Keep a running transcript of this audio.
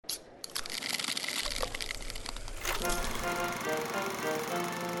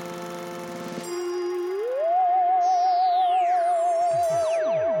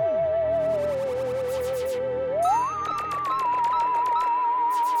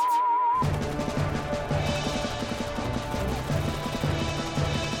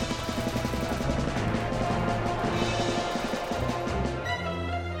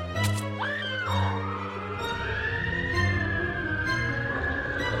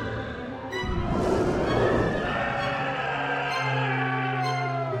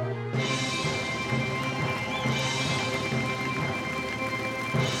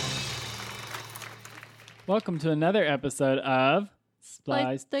Welcome to another episode of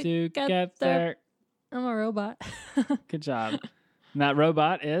Spliced Together. I'm a robot. Good job. And that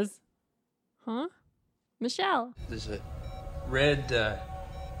robot is? Huh? Michelle. There's a red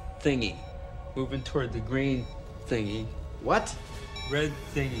thingy moving toward the green thingy. What? Red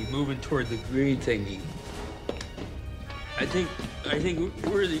thingy moving toward the green thingy. I think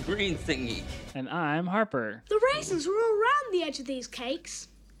we're the green thingy. And I'm Harper. The raisins are all around the edge of these cakes.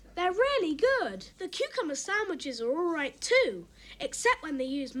 They're really good. The cucumber sandwiches are all right too, except when they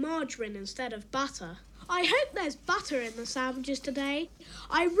use margarine instead of butter. I hope there's butter in the sandwiches today.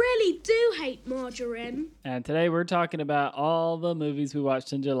 I really do hate margarine. And today we're talking about all the movies we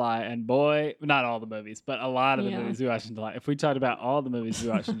watched in July. And boy, not all the movies, but a lot of the movies we watched in July. If we talked about all the movies we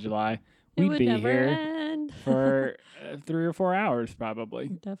watched in July, we'd be here for 3 or 4 hours probably.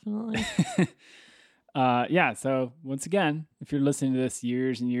 Definitely. So once again, if you're listening to this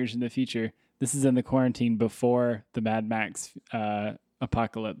years and years in the future, this is in the quarantine before the Mad Max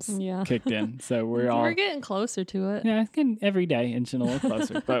apocalypse kicked in. So we're getting closer to it. Yeah, it's getting every day inching a little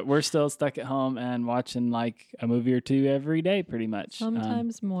closer. But we're still stuck at home and watching like a movie or two every day pretty much.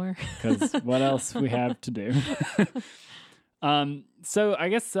 Sometimes more. Because what else we have to do? So I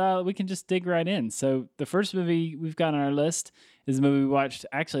guess we can just dig right in. So the first movie we've got on our list is a movie we watched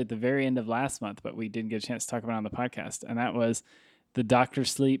actually at the very end of last month, but we didn't get a chance to talk about it on the podcast. And that was the Dr.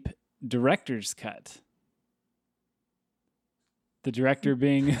 Sleep director's cut. The director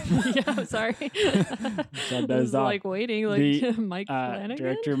being... Yeah, I'm sorry. I was like waiting, like the, Mike Flanagan?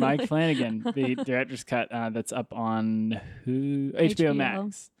 Director Mike Flanagan, the director's cut that's up on HBO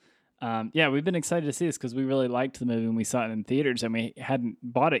Max. We've been excited to see this because we really liked the movie when we saw it in theaters, and we hadn't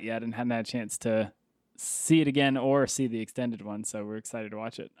bought it yet and hadn't had a chance to see it again or see the extended one. So we're excited to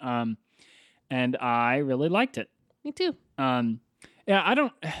watch it. And I really liked it. Me too. I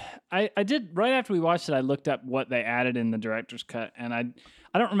did right after we watched it. I looked up what they added in the director's cut, and I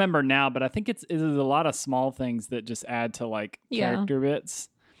don't remember now, but I think it's a lot of small things that just add to like character bits.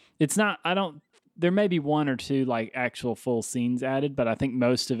 It's not. There may be one or two like actual full scenes added, but I think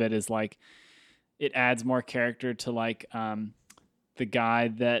most of it is like it adds more character to like the guy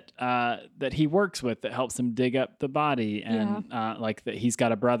that he works with that helps him dig up the body, and like that he's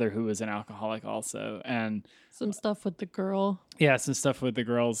got a brother who is an alcoholic also, and some stuff with the girl. Yeah, some stuff with the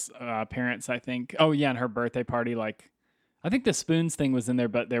girl's parents, I think. Oh yeah, and her birthday party, like I think the spoons thing was in there,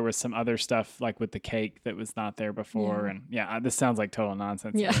 but there was some other stuff like with the cake that was not there before. Yeah. And this sounds like total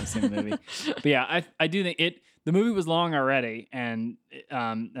nonsense. Yeah. I've seen the movie. But yeah, I do think the movie was long already. And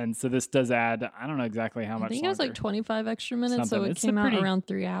so this does add, I don't know exactly how much. I think longer. It was like 25 extra minutes. So it came out around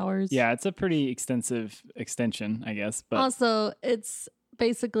 3 hours. Yeah. It's a pretty extensive extension, I guess. But also it's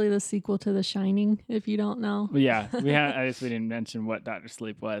basically the sequel to The Shining, if you don't know. Yeah. I guess we didn't mention what Dr.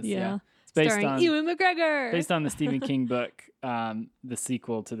 Sleep was. Yeah. Starring Ewan McGregor. Based on the Stephen King book, the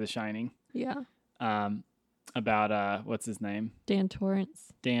sequel to The Shining. Yeah. About what's his name? Dan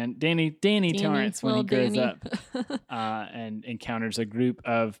Torrance. Danny Torrance when he grows up and encounters a group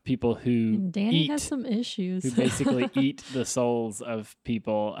of people who Danny has some issues. Who basically eat the souls of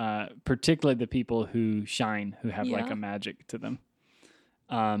people, particularly the people who shine, who have like a magic to them.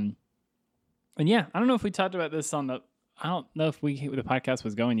 And yeah, I don't know if we talked about this I don't know if the podcast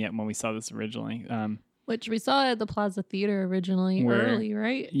was going yet when we saw this originally. Which we saw at the Plaza Theater originally, early,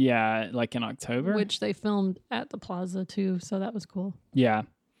 right? Yeah, like in October. Which they filmed at the Plaza too, so that was cool. Yeah.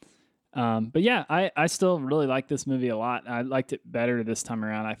 But yeah, I still really like this movie a lot. I liked it better this time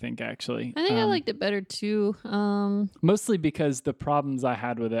around, I think, actually. I think I liked it better too. Mostly because the problems I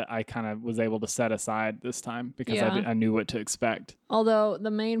had with it, I kind of was able to set aside this time because I knew what to expect. Although the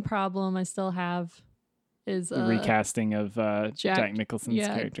main problem I still have is the recasting of Jack Nicholson's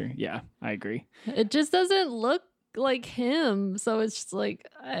character. Yeah, I agree. It just doesn't look like him. So it's just like,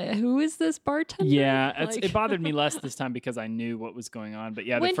 who is this bartender? Yeah, it bothered me less this time because I knew what was going on. But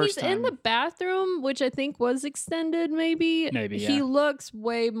yeah, when the first he's time in the bathroom, which I think was extended, maybe he looks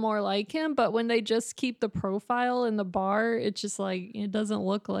way more like him. But when they just keep the profile in the bar, it's just like it doesn't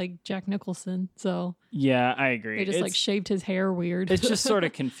look like Jack Nicholson. So yeah, I agree. They just like shaved his hair weird. It's just sort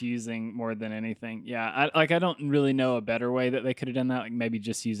of confusing more than anything. Yeah, I don't really know a better way that they could have done that. Like maybe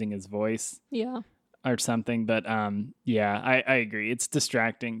just using his voice. Yeah. Or something, but yeah, I agree. It's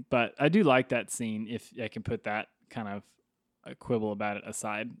distracting, but I do like that scene. If I can put that kind of a quibble about it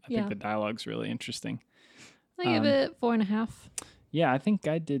aside, I think the dialogue's really interesting. I give it 4.5. Yeah, I think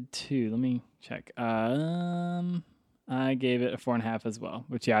I did too. Let me check. I gave it a 4.5 as well,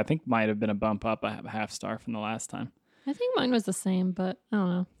 which I think might have been a bump up. I have a half star from the last time. I think mine was the same, but I don't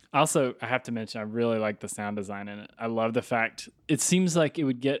know. Also, I have to mention, I really like the sound design in it. I love the fact it seems like it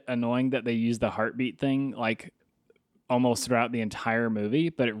would get annoying that they use the heartbeat thing like almost throughout the entire movie,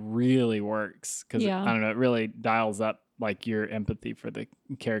 but it really works because I don't know, it really dials up like your empathy for the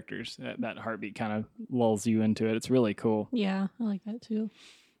characters. That heartbeat kind of lulls you into it. It's really cool. Yeah, I like that too.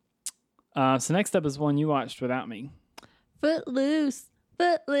 So next up is one you watched without me. Footloose.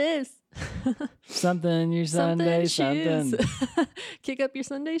 Something your Sunday something. Kick up your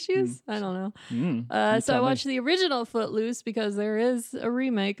Sunday shoes? I don't know. So I watched the original Footloose because there is a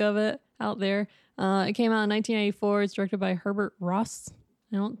remake of it out there. It came out in 1984. It's directed by Herbert Ross.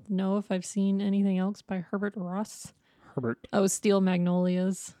 I don't know if I've seen anything else by Herbert Ross. Oh, Steel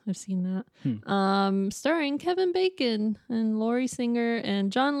Magnolias. I've seen that. Starring Kevin Bacon and Laurie Singer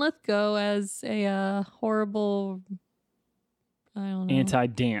and John Lithgow as a horrible... I don't know.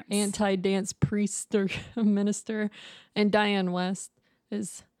 Anti-dance priest or minister. And Diane West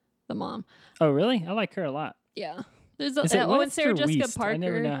is the mom. Oh, really? I like her a lot. Yeah. There's and Sarah Jessica Weist? Parker. I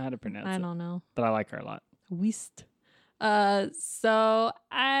never know how to pronounce it. I don't know. But I like her a lot. Weist. So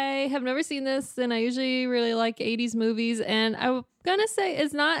I have never seen this, and I usually really like 80s movies, and I'm gonna say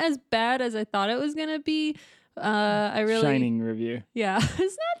it's not as bad as I thought it was gonna be. Shining review. Yeah,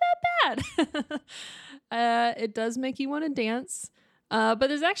 it's not that bad. It does make you want to dance. But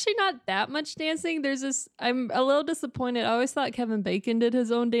there's actually not that much dancing. I'm a little disappointed. I always thought Kevin Bacon did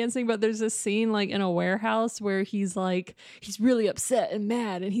his own dancing, but there's this scene like in a warehouse where he's really upset and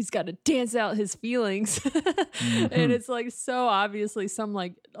mad and he's got to dance out his feelings. And it's like so obviously some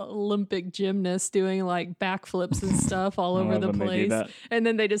like Olympic gymnast doing like backflips and stuff all over the place. And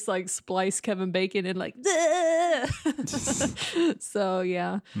then they just like splice Kevin Bacon and like, so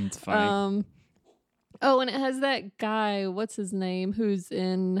yeah. It's funny. Oh, and it has that guy, what's his name, who's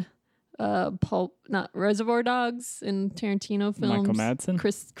in Reservoir Dogs in Tarantino films. Michael Madsen?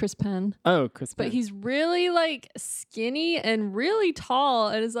 Chris Penn. Oh, Chris Penn. But he's really like skinny and really tall.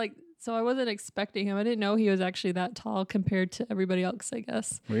 And it's like, so I wasn't expecting him. I didn't know he was actually that tall compared to everybody else, I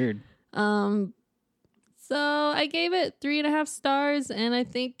guess. Weird. So I gave it 3.5 stars, and I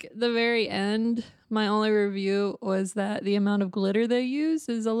think the very end, my only review was that the amount of glitter they use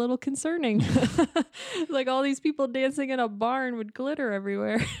is a little concerning. Like all these people dancing in a barn with glitter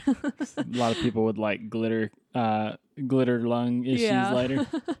everywhere. A lot of people would like glitter lung issues later.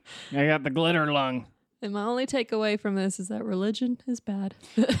 I got the glitter lung. And my only takeaway from this is that religion is bad.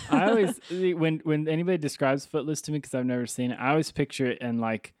 I always, when anybody describes Footloose to me, because I've never seen it, I always picture it in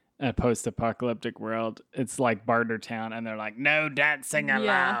like a post-apocalyptic world. It's like Bartertown, and they're like, no dancing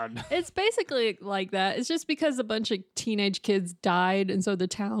allowed. Yeah. It's basically like that. It's just because a bunch of teenage kids died, and so the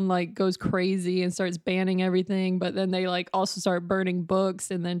town like goes crazy and starts banning everything, but then they like also start burning books,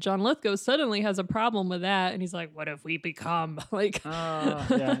 and then John Lithgow suddenly has a problem with that, and he's like, what if we become like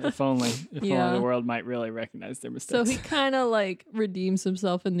if only the world might really recognize their mistakes. So he kind of like redeems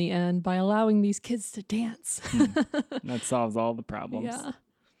himself in the end by allowing these kids to dance. That solves all the problems. Yeah.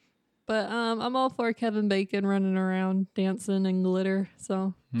 But I'm all for Kevin Bacon running around dancing and glitter.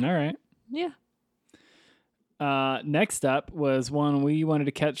 So all right. Yeah. Next up was one we wanted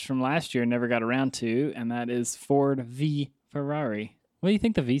to catch from last year and never got around to, and that is Ford v Ferrari. What do you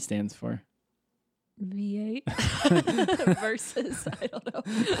think the V stands for? V8 versus, I don't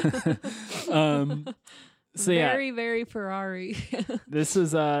know. So very, very Ferrari. This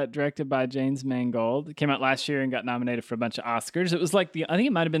was directed by James Mangold. It came out last year and got nominated for a bunch of Oscars. It was like I think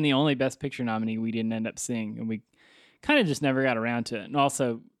it might have been the only Best Picture nominee we didn't end up seeing, and we kind of just never got around to it. And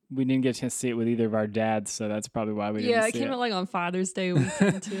also, we didn't get a chance to see it with either of our dads, so that's probably why we didn't see it. Yeah, it came out like on Father's Day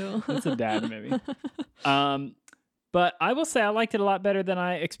weekend too. It's a dad movie. But I will say I liked it a lot better than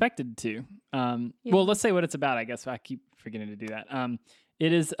I expected to. Well, let's say what it's about, I guess. I keep forgetting to do that.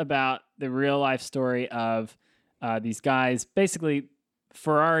 It is about the real life story of these guys. Basically,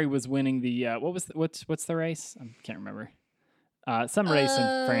 Ferrari was winning the what's the race? I can't remember. Some race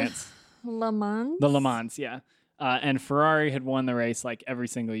in France. Le Mans. The Le Mans, yeah. And Ferrari had won the race like every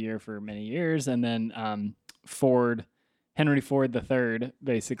single year for many years, and then Henry Ford III,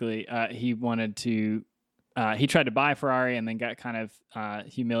 basically, he wanted to. He tried to buy Ferrari and then got kind of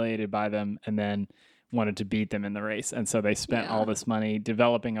humiliated by them, and then wanted to beat them in the race. And so they spent all this money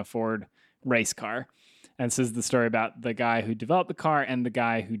developing a Ford race car. And this is the story about the guy who developed the car and the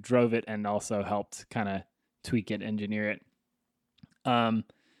guy who drove it and also helped kind of tweak it, engineer it. And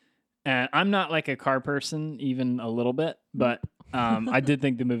I'm not like a car person, even a little bit, but I did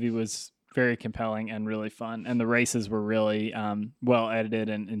think the movie was very compelling and really fun. And the races were really well edited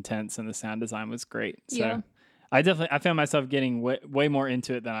and intense, and the sound design was great. So I found myself getting way more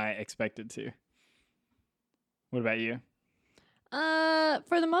into it than I expected to. What about you?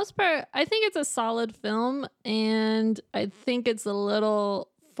 For the most part, I think it's a solid film, and I think it's a little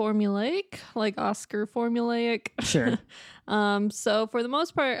formulaic, like Oscar formulaic. Sure. So for the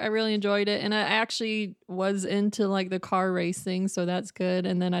most part, I really enjoyed it, and I actually was into like the car racing, so that's good.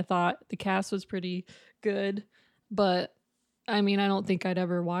 And then I thought the cast was pretty good, but I mean, I don't think I'd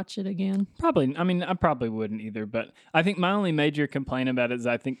ever watch it again. Probably. I mean, I probably wouldn't either, but I think my only major complaint about it is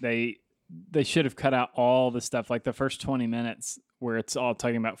I think they should have cut out all the stuff, like the first 20 minutes where it's all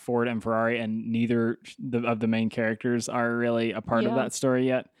talking about Ford and Ferrari, and neither of the main characters are really a part of that story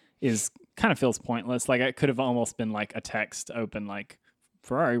yet, is kind of feels pointless. Like it could have almost been like a text open, like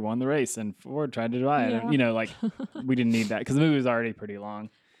Ferrari won the race and Ford tried to buy it. And, like we didn't need that because the movie was already pretty long.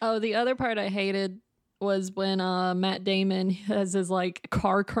 Oh, the other part I hated was when Matt Damon has his like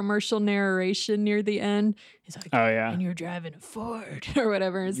car commercial narration near the end. He's like, "Oh yeah, and you're driving a Ford or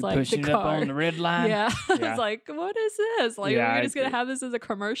whatever." It's you're like pushing the it car up on the red line. Yeah, it's like, what is this? Like, are we just gonna have this as a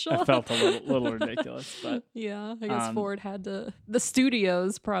commercial? I felt a little ridiculous, but yeah, I guess Ford had to. The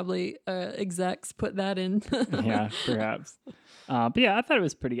studios probably execs put that in. Yeah, perhaps. But yeah, I thought it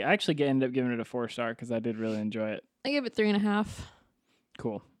was pretty. I actually ended up giving it a 4-star because I did really enjoy it. I gave it 3.5.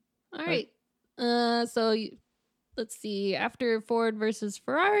 Cool. All right. So let's see. After Ford versus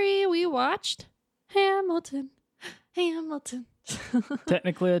Ferrari, we watched Hamilton.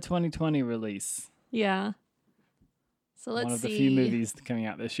 Technically a 2020 release. Yeah. So let's see. One of the few movies coming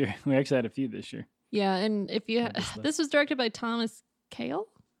out this year. We actually had a few this year. Yeah, and if you this was directed by Thomas Kail.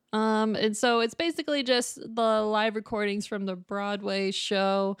 And so it's basically just the live recordings from the Broadway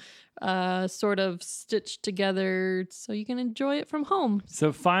show, sort of stitched together so you can enjoy it from home.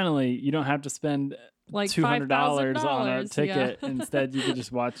 So finally, you don't have to spend like $200 on a ticket. Yeah. Instead, you can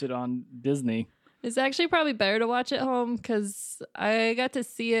just watch it on Disney. It's actually probably better to watch at home because I got to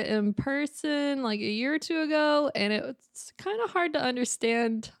see it in person like a year or two ago, and it's kind of hard to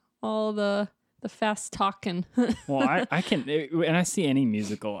understand all the fast talking. Well, I can, and I see any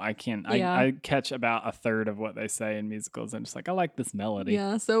musical, I catch about a third of what they say in musicals. I'm just like, I like this melody.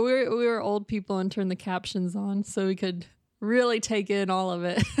 Yeah, so we were old people and turned the captions on so we could really take in all of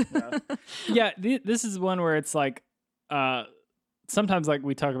it. This is one where it's like, sometimes like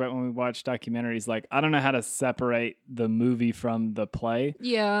we talk about when we watch documentaries, like I don't know how to separate the movie from the play.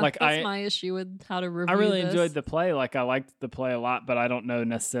 Yeah, like that's my issue with how to review. I really enjoyed the play. Like I liked the play a lot, but I don't know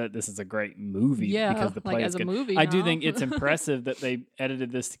necessarily this is a great movie because the play like is good. A movie I do think it's impressive that they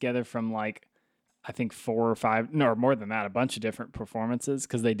edited this together from like I think 4 or 5, no, or more than that, a bunch of different performances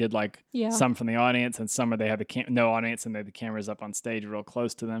because they did like some from the audience and some where they had no audience and they had the cameras up on stage real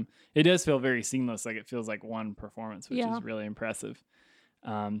close to them. It does feel very seamless, like it feels like one performance, which is really impressive.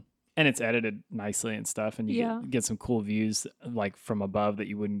 And it's edited nicely and stuff, and you get some cool views like from above that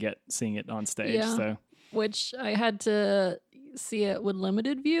you wouldn't get seeing it on stage. Yeah. So, which I had to see it with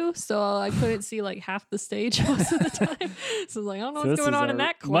limited view, so I couldn't see like half the stage most of the time. So I was like, I don't know what's going on in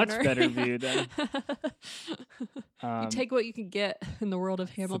that corner. Much better view then. You take what you can get in the world of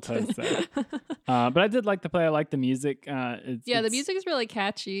Hamilton. But I did like the play. I like the music. The music is really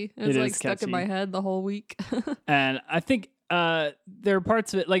catchy. It was like stuck in my head the whole week. And I think there are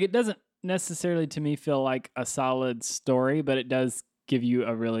parts of it, like it doesn't necessarily to me feel like a solid story, but it does give you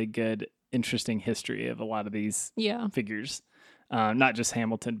a really good, interesting history of a lot of these figures. Not just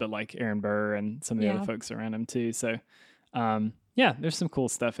Hamilton, but like Aaron Burr and some of the other folks around him too. So, there's some cool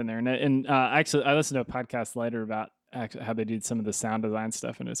stuff in there. And actually, I listened to a podcast later about how they did some of the sound design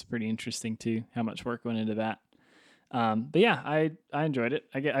stuff, and it's pretty interesting too, how much work went into that. But yeah, I enjoyed it.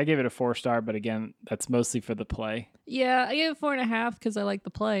 I gave it a 4-star, but again, that's mostly for the play. Yeah, I gave it 4.5 because I like the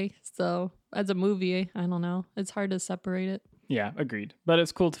play. So as a movie, I don't know. It's hard to separate it. Yeah, agreed. But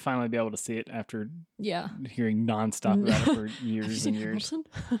it's cool to finally be able to see it after hearing nonstop about it for years and years.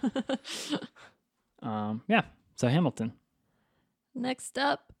 Hamilton? So Hamilton. Next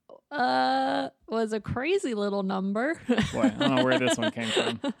up was a crazy little number. Boy, I don't know where this one came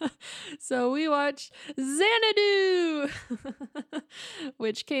from. So we watched Xanadu,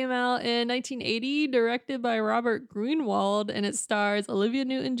 which came out in 1980, directed by Robert Greenwald, and it stars Olivia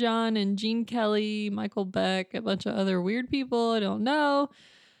Newton-John and Gene Kelly, Michael Beck, a bunch of other weird people I don't know.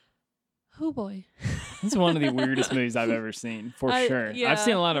 Oh boy. This is one of the weirdest movies I've ever seen, for sure. Yeah. I've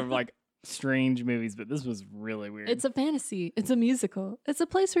seen a lot of like strange movies, but this was really weird. It's a fantasy. It's a musical. It's a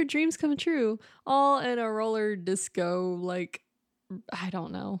place where dreams come true. All in a roller disco, like, I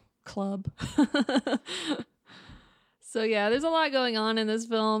don't know, club. So yeah, there's a lot going on in this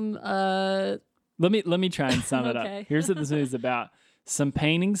film. Let me try and sum it up. Here's what this movie's about. Some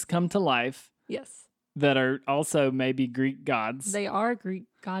paintings come to life. Yes. That are also maybe Greek gods. They are Greek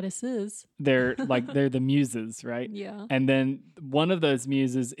goddesses. They're the muses, right? Yeah. And then one of those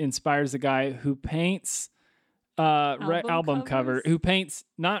muses inspires a guy who paints album cover, who paints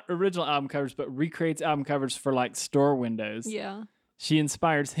not original album covers, but recreates album covers for like store windows. Yeah. She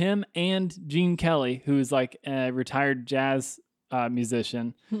inspires him and Gene Kelly, who is like a retired jazz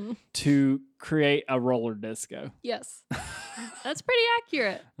musician, to create a roller disco. Yes. That's pretty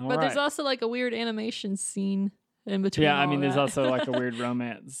accurate. But there's also like a weird animation scene in between. Yeah, I mean, there's also like a weird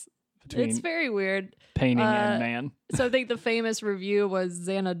romance between it's very weird. Painting and man. So I think the famous review was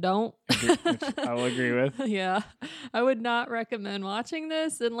Xana don't. Which I will agree with. Yeah. I would not recommend watching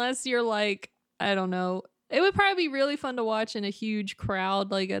this unless you're like, I don't know. It would probably be really fun to watch in a huge crowd,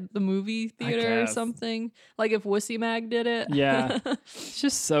 like at the movie theater or something. Like if Wussy Mag did it. Yeah. It's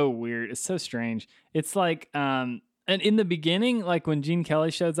just so weird. It's so strange. It's like, and in the beginning, like when Gene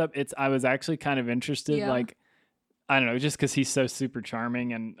Kelly shows up, I was actually kind of interested. Yeah. Like, I don't know, just because he's so super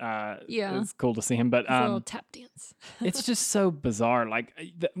charming and it's cool to see him. But a little tap dance. It's just so bizarre. Like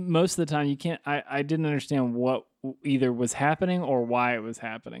most of the time, you can't. I didn't understand what either was happening or why it was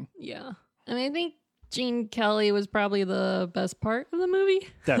happening. Yeah, I mean, I think Gene Kelly was probably the best part of the movie.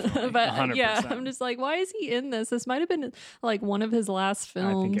 Definitely. But 100%. Yeah, I'm just like, why is he in this? This might have been like one of his last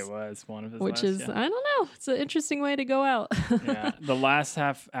films. I think it was one of his which last, is, I don't know. It's an interesting way to go out. Yeah. The last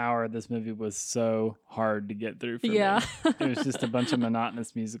half hour of this movie was so hard to get through for me. It was just a bunch of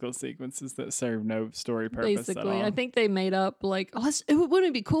monotonous musical sequences that serve no story purpose Basically, at all. I think they made up like, wouldn't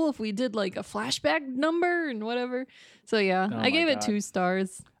it be cool if we did like a flashback number and whatever? So yeah, I gave it 2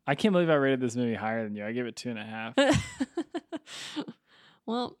 stars. I can't believe I rated this movie higher than you. I gave it 2.5.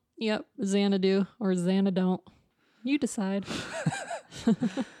 Well, yep. Xanadu or Xanadon't. You decide.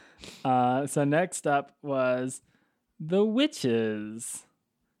 So next up was The Witches.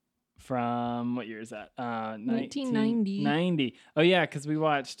 From what year is that? 1990. Oh yeah, because we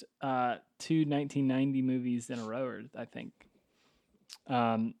watched 2 1990 movies in a row, I think.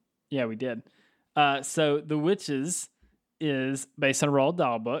 Yeah, we did. So The Witches is based on a Roald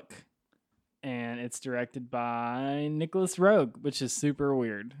Dahl book, and it's directed by Nicholas Roeg, which is super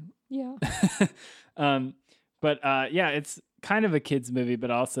weird. Yeah. But it's kind of a kid's movie, but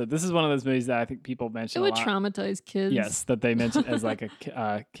also this is one of those movies that I think people mention. It would traumatize kids. Yes, that they mention as like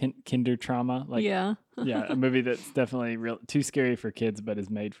a kinder trauma. Like, yeah, a movie that's definitely too scary for kids, but is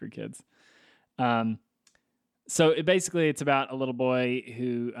made for kids. So it's about a little boy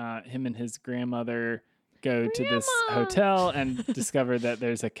who him and his grandmother go to this hotel and discover that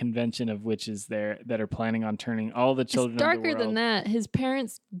there's a convention of witches there that are planning on turning all the children of the world. It's darker than that. His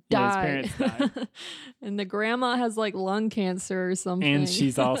parents die. And the grandma has like lung cancer or something. And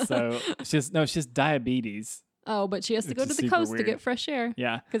she's also she has diabetes. Oh, but she has to go to the coast to get fresh air.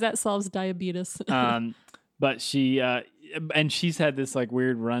 Yeah. Because that solves diabetes. But she and she's had this like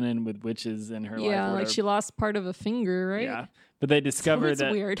weird run-in with witches in her life. Yeah, like she lost part of a finger, right? Yeah. But they discover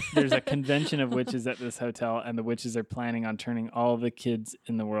that weird. There's a convention of witches at this hotel, and the witches are planning on turning all the kids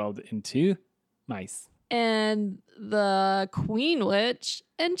in the world into mice. And the queen witch,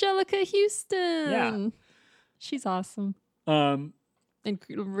 Angelica Houston. Yeah. She's awesome. And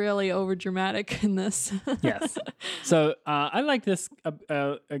really overdramatic in this. Yes. So I like this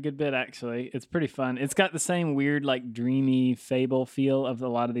a good bit, actually. It's pretty fun. It's got the same weird, like, dreamy fable feel of a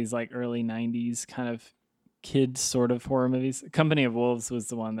lot of these, like, early 90s kind of kids sort of horror movies. Company of Wolves was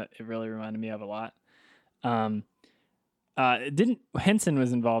the one that it really reminded me of a lot. Henson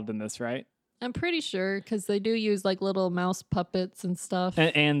was involved in this, right? I'm pretty sure, because they do use like little mouse puppets and stuff,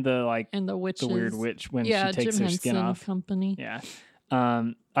 and the witches, the weird witch when she takes Jim her skin Henson off. Company. Yeah.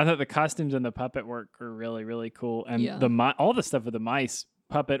 I thought the costumes and the puppet work were really, really cool, and all the stuff with the mice,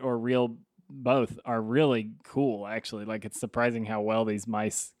 puppet or real, both are really cool. Actually, like it's surprising how well these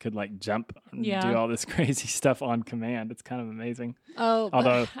mice could like jump and do all this crazy stuff on command. It's kind of amazing. Oh,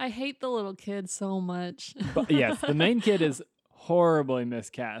 although I hate the little kid so much. But yes, the main kid is horribly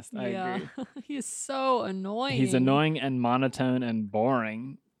miscast. I agree. He is so annoying. He's annoying and monotone and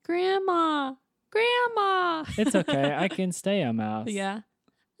boring. Grandma. It's okay. I can stay a mouse. Yeah,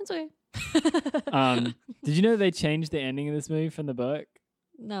 it's okay. Did you know they changed the ending of this movie from the book?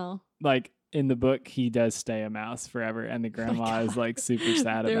 No. Like in the book, he does stay a mouse forever, and the grandma is like super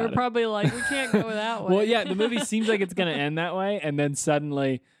sad about it. They were probably like, we can't go that way. Well, yeah, the movie seems like it's gonna end that way, and then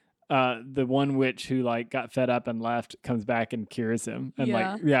suddenly, the one witch who like got fed up and left comes back and cures him, and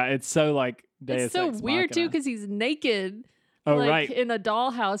it's so like Deus it's so Ex weird Machina. too because he's naked. Oh, like, right. In a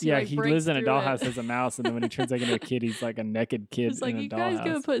dollhouse. Yeah, like, he breaks lives in a through dollhouse it. as a mouse, and then when he turns like into a kid, he's like a naked kid It's like, in a you dollhouse. guys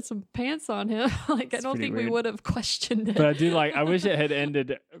gotta put some pants on him. Like, I don't think we would have questioned it. But I do like, I wish it had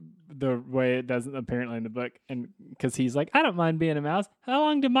ended the way it doesn't apparently in the book. And because he's like, I don't mind being a mouse. How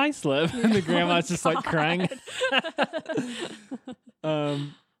long do mice live? And the grandma's just like crying.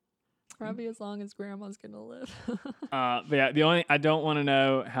 Probably as long as grandma's gonna live. But yeah, I don't want to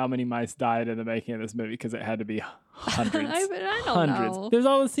know how many mice died in the making of this movie because it had to be hundreds. I don't know. There's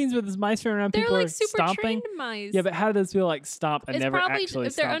all those scenes where there's mice running around, They're people like are super stomping. trained mice. Yeah, but how do those feel like stomp and it's never probably actually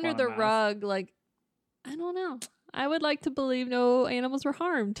if they're stomp under on the a mouse? rug, like, I don't know. I would like to believe no animals were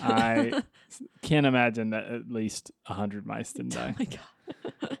harmed. I can't imagine that at least 100 mice didn't die. Oh my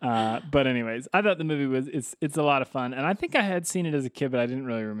God. But anyways, I thought the movie it's a lot of fun, and I think I had seen it as a kid, but I didn't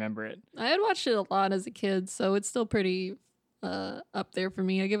really remember it. I had watched it a lot as a kid, so it's still pretty up there for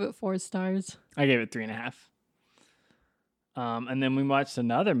me. I give it 4 stars. I gave it 3.5. And then we watched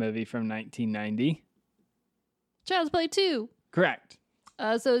another movie from 1990. Child's Play 2. Correct.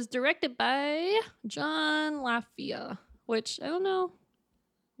 So it's directed by John LaFia, which I don't know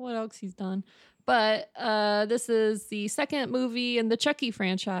what else he's done. But this is the second movie in the Chucky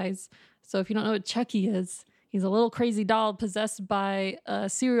franchise. So if you don't know what Chucky is, he's a little crazy doll possessed by a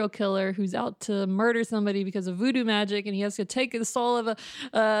serial killer who's out to murder somebody because of voodoo magic. And he has to take the soul of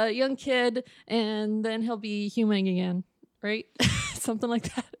a young kid and then he'll be human again. Right? Something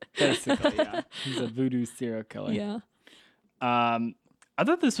like that. Basically, yeah. He's a voodoo serial killer. Yeah. I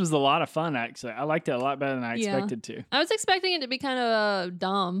thought this was a lot of fun, actually. I liked it a lot better than I expected to. I was expecting it to be kind of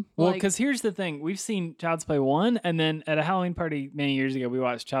dumb. Well, because here's the thing. We've seen Child's Play 1, and then at a Halloween party many years ago, we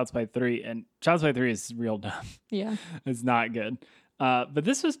watched Child's Play 3, and Child's Play 3 is real dumb. Yeah. It's not good. But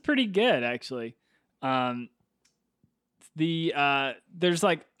this was pretty good, actually. There's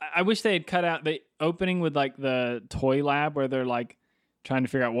like, I wish they had cut out the opening with like the toy lab where they're like, trying to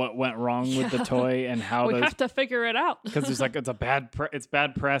figure out what went wrong with the toy and how we have to figure it out because there's like it's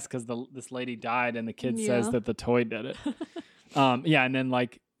bad press because this lady died and the kid says that the toy did it. And then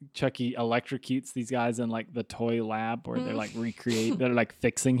like Chucky electrocutes these guys in like the toy lab where they're like they're like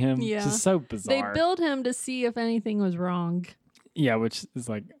fixing him. Yeah, it's just so bizarre. They build him to see if anything was wrong. Yeah, which is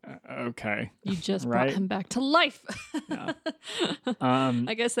like okay. You just brought him back to life. Yeah.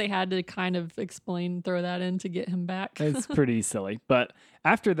 I guess they had to kind of throw that in to get him back. It's pretty silly. But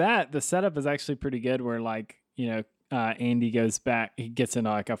after that, the setup is actually pretty good where like, Andy goes back, he gets into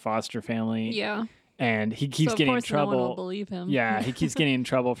like a foster family. Yeah. And he keeps getting in trouble. No one will believe him. Yeah, he keeps getting in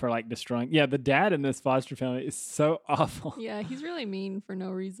trouble for like destroying. Yeah, the dad in this foster family is so awful. Yeah, he's really mean for no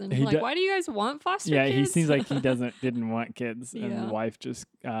reason. Why do you guys want foster kids? Yeah, he seems like he didn't want kids, and the wife just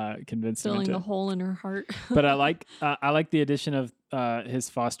convinced him. Filling the hole in her heart. But I like the addition of his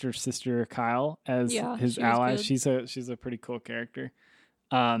foster sister Kyle as his ally. She's a pretty cool character.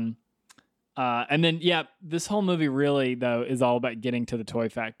 And then, this whole movie really, though, is all about getting to the toy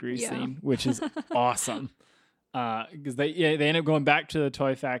factory scene, which is awesome. Because they end up going back to the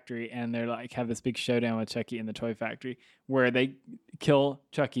toy factory and they're like have this big showdown with Chucky in the toy factory where they kill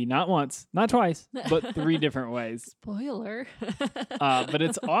Chucky not once, not twice, but 3 different ways. Spoiler. But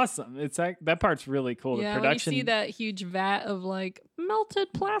it's awesome. It's like that part's really cool. Yeah, the production, when you see that huge vat of like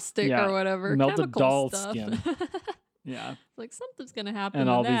melted plastic or whatever, melted doll stuff. skin. Yeah. Like something's going to happen. And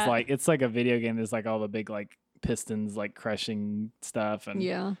all that. these like, it's like a video game. There's like all the big like pistons like crushing stuff.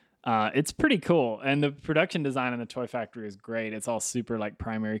 And it's pretty cool. And the production design in the toy factory is great. It's all super like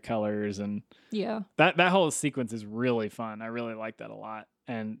primary colors. And that whole sequence is really fun. I really like that a lot.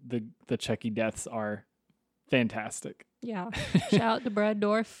 And the Chucky deaths are fantastic. Yeah. Shout out to Brad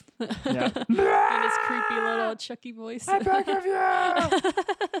Dourif. Yeah. And his creepy little Chucky voice. I beg of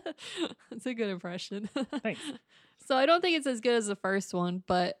you. It's a good impression. Thanks. So I don't think it's as good as the first one,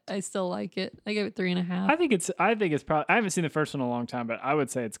 but I still like it. I gave it 3.5. I think it's probably, I haven't seen the first one in a long time, but I would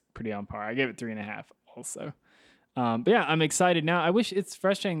say it's pretty on par. I gave it 3.5 also. But yeah, I'm excited now. I wish it's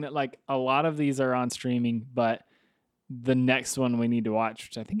frustrating that like a lot of these are on streaming, but the next one we need to watch,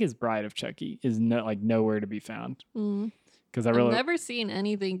 which I think is Bride of Chucky, is nowhere to be found. Because I've never seen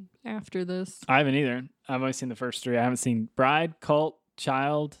anything after this. I haven't either. I've only seen the first 3. I haven't seen Bride, Cult,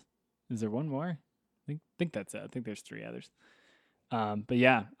 Child. Is there one more? I think that's it. I think there's 3 others. But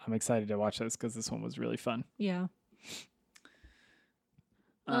yeah, I'm excited to watch this because this one was really fun. Yeah.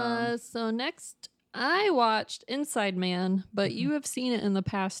 So next, I watched Inside Man, but you have seen it in the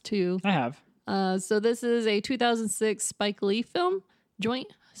past too. I have. So this is a 2006 Spike Lee film,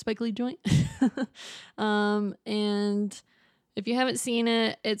 Spike Lee joint. And if you haven't seen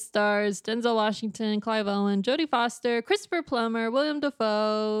it, it stars Denzel Washington, Clive Owen, Jodie Foster, Christopher Plummer, William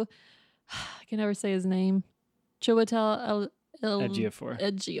Dafoe. I can never say his name. Chiwetel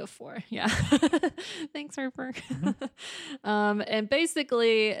Ejiofor. Yeah. Thanks, Harper. And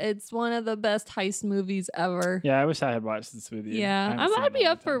basically, it's one of the best heist movies ever. Yeah, I wish I had watched this with you. Yeah, I'd be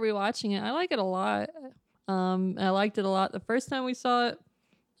up for rewatching it. I like it a lot. I liked it a lot the first time we saw it.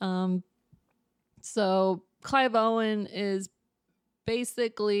 So Clive Owen is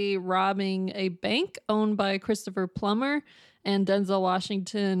basically robbing a bank owned by Christopher Plummer, and Denzel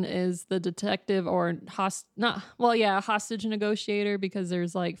Washington is the detective or hostage negotiator, because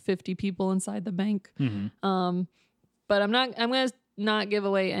there's like 50 people inside the bank. Mm-hmm. But I'm going to not give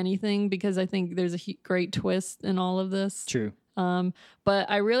away anything because I think there's a great twist in all of this. True. But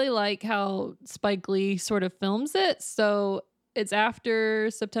I really like how Spike Lee sort of films it. So it's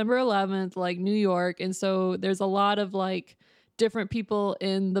after September 11th, like New York. And so there's a lot of like different people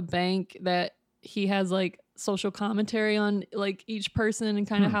in the bank that he has like social commentary on, like each person and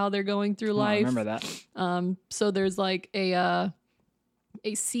kind of how they're going through life. I remember that. So there's like a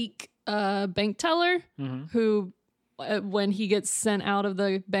Sikh bank teller who, when he gets sent out of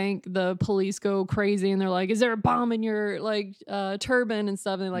the bank, the police go crazy and they're like, is there a bomb in your like turban and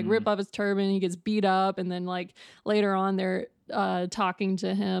stuff? And they like rip off his turban. He gets beat up. And then like later on they're talking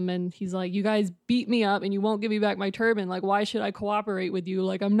to him and he's like, you guys beat me up and you won't give me back my turban. Like, why should I cooperate with you?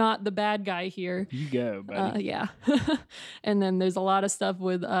 Like, I'm not the bad guy here. You go, buddy. Yeah. And then there's a lot of stuff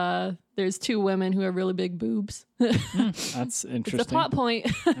with there's 2 women who have really big boobs. That's interesting. It's a plot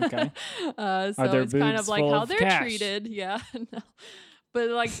point. Okay. So it's kind of like how they're treated. Yeah. No. But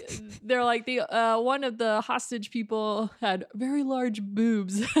like they're like the one of the hostage people had very large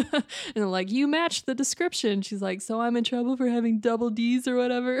boobs, and they're like, you matched the description. She's like, so I'm in trouble for having double D's or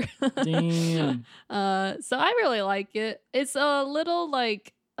whatever. Damn. So I really like it. It's a little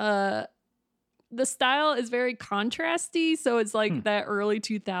like the style is very contrasty, so it's like that early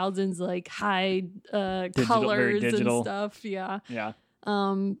 2000s like high colors and stuff. Yeah. Yeah.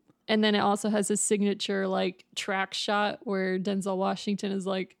 And then it also has a signature like track shot where Denzel Washington is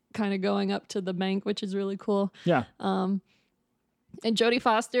like kind of going up to the bank, which is really cool. Yeah. And Jodie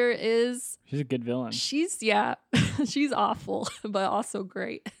Foster she's a good villain. She's awful, but also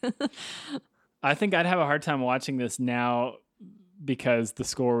great. I think I'd have a hard time watching this now because the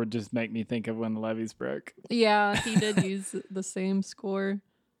score would just make me think of When the Levees Broke. Yeah, he did use the same score,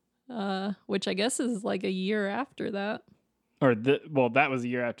 which I guess is like a year after that. That was a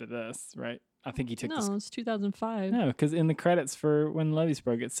year after this, right? I think he took No, it's 2005. No, because in the credits for When the Levees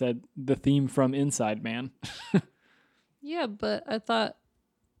Broke, it said the theme from Inside Man. Yeah, but I thought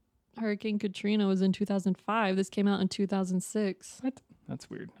Hurricane Katrina was in 2005. This came out in 2006. What? That's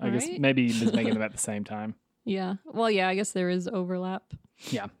weird. I guess maybe he was making them at the same time. Yeah. Well, yeah, I guess there is overlap.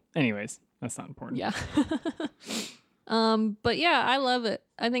 Yeah. Anyways, that's not important. Yeah. But yeah, I love it.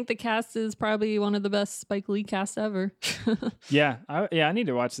 I think the cast is probably one of the best Spike Lee casts ever. Yeah. I need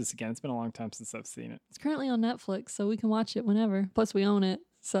to watch this again. It's been a long time since I've seen it. It's currently on Netflix, so we can watch it whenever. Plus, we own it.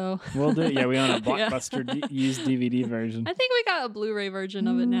 So we'll do it. Yeah, we own a Blockbuster used DVD version. I think we got a Blu-ray version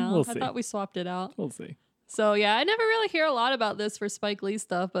of it now. We'll see. I thought we swapped it out. We'll see. So yeah, I never really hear a lot about this for Spike Lee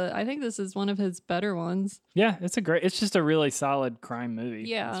stuff, but I think this is one of his better ones. Yeah, it's just a really solid crime movie.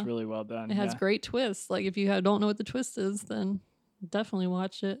 Yeah. It's really well done. It has great twists. Like if you don't know what the twist is, then definitely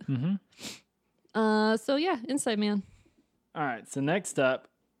watch it. Mm-hmm. So yeah, Inside Man. All right, so next up,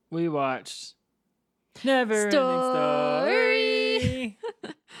 we watched Never Ending Story.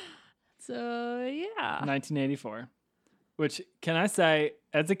 So yeah. 1984. Which, can I say,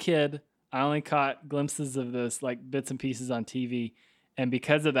 as a kid, I only caught glimpses of this, like bits and pieces on TV. And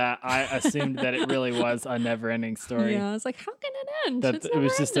because of that, I assumed that it really was a never-ending story. Yeah, I was like, how can it end? It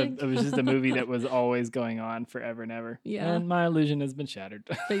was just a movie that was always going on forever and ever. Yeah. And my illusion has been shattered.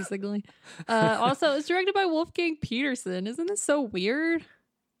 Basically. Also, it's directed by Wolfgang Peterson. Isn't this so weird?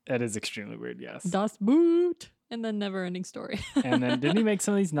 That is extremely weird, yes. Das Boot. And then Never Ending Story. And then didn't he make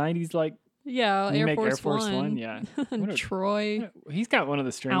some of these 90s like yeah, Air Force One. Yeah. And Troy. He's got one of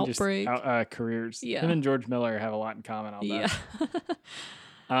the strangest careers. Yeah. Him and George Miller have a lot in common. Yeah.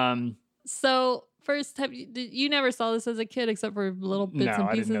 Yeah. So first, you never saw this as a kid except for little bits and pieces? No,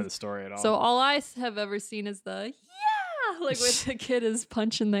 I didn't know the story at all. So all I have ever seen is the like when the kid is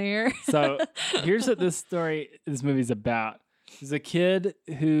punching the air. So here's what this movie's about. There's a kid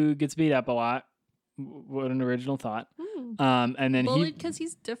who gets beat up a lot. What an original thought. And then bullied because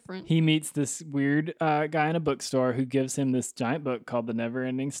he's different. He meets this weird guy in a bookstore who gives him this giant book called The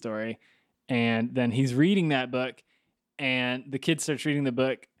Never-Ending Story. And then he's reading that book, and the kid starts reading the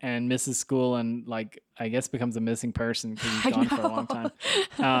book and misses school and, like, I guess becomes a missing person because he's gone for a long time.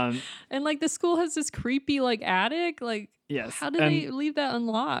 And, like, the school has this creepy, like, attic. Like, yes. How did they leave that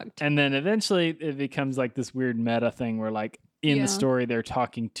unlocked? And then eventually it becomes, like, this weird meta thing where, like, in the story they're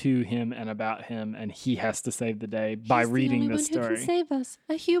talking to him and about him, and he has to save the day by reading the story. Who can save us,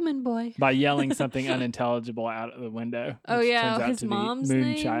 a human boy. By yelling something unintelligible out of the window. Oh, yeah, his mom's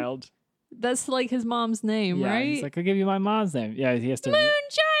name? Moonchild. That's like his mom's name, right? He's like, I'll give you my mom's name. Yeah, he has to. Moonchild!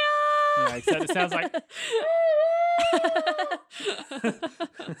 Yeah, except it sounds like.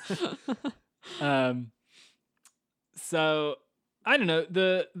 So I don't know.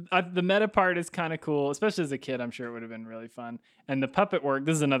 The meta part is kind of cool, especially as a kid. I'm sure it would have been really fun. And the puppet work.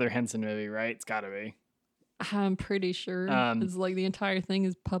 This is another Henson movie, right? It's got to be. I'm pretty sure. It's like the entire thing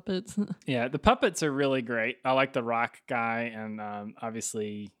is puppets. Yeah, the puppets are really great. I like the rock guy, and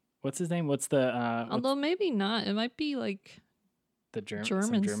obviously, what's his name? What's the? Although maybe not. It might be like the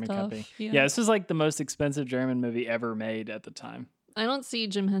German stuff. company. Yeah, this was like the most expensive German movie ever made at the time. I don't see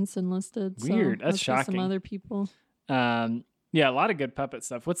Jim Henson listed. Weird. So That's shocking. Some other people. Yeah, a lot of good puppet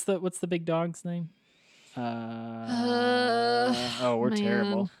stuff. What's the big dog's name? We're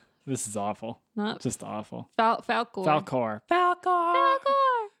terrible. This is awful. Just awful. Falkor.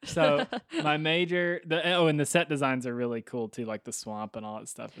 So my and the set designs are really cool too, like the swamp and all that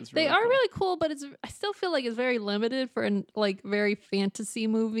stuff is really They are cool. really cool, but I still feel like it's very limited for an like very fantasy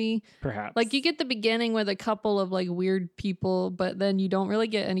movie. Perhaps. Like you get the beginning with a couple of like weird people, but then you don't really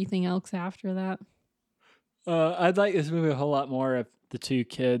get anything else after that. I'd like this movie a whole lot more if the two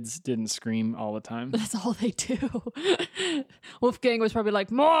kids didn't scream all the time. That's all they do. Wolfgang was probably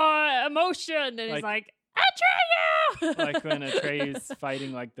like, more emotion. And he's like, Atreyu! Like when Atreyu's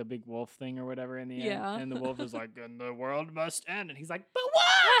fighting like the big wolf thing or whatever in the end. Yeah. And the wolf is like, and the world must end. And he's like, but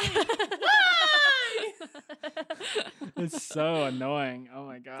why? Why? It's so annoying. Oh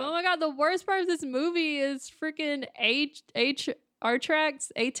my God. Oh my God. The worst part of this movie is freaking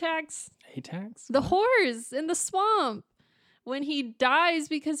Artax? Atax? The horse in the swamp. When he dies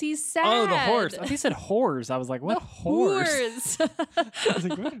because he's sad. Oh, the horse. I think he said whores. I was like, what horse? I was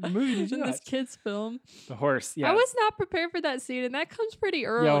like, what movie did you in watch? This kid's film. The horse, yeah. I was not prepared for that scene, and that comes pretty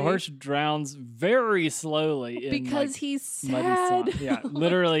early. Yeah, a horse drowns very slowly. Because he's sad. Yeah,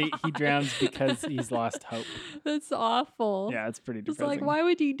 literally, he drowns because he's lost hope. That's awful. Yeah, it's pretty depressing. It's like, why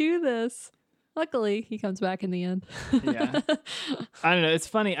would you do this? Luckily, he comes back in the end. Yeah. I don't know. It's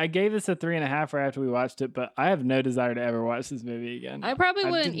funny. I gave this a 3.5 right after we watched it, but I have no desire to ever watch this movie again. I probably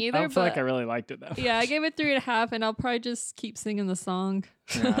wouldn't either. I don't feel like I really liked it, though. Yeah, I gave it 3.5, and I'll probably just keep singing the song.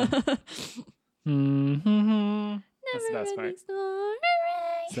 Yeah. Mm-hmm. That's the best part.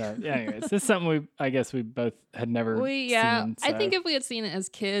 So, yeah, anyways, this is something I guess we both had never seen. So. I think if we had seen it as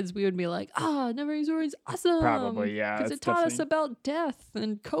kids, we would be like, Never-Ending Story is awesome. Probably, yeah. Because it taught us about death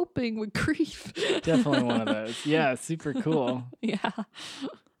and coping with grief. Definitely one of those. Yeah, super cool. Yeah.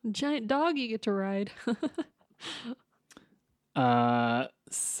 Giant dog you get to ride.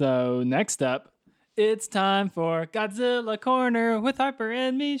 So next up, it's time for Godzilla Corner with Harper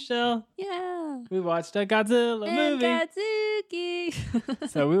and Michelle. Yeah. We watched a Godzilla movie. Godzuki.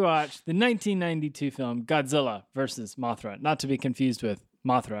 So we watched the 1992 film Godzilla versus Mothra, not to be confused with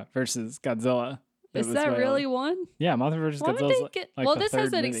Mothra versus Godzilla. Is that really one? Yeah, Mothra versus Godzilla. This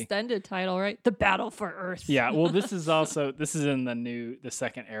has an extended title, right? The Battle for Earth. Yeah, well, this is in the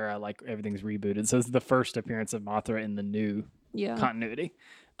second era, like everything's rebooted. So this is the first appearance of Mothra in the new continuity,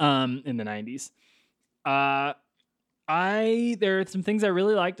 in the 90s. There are some things I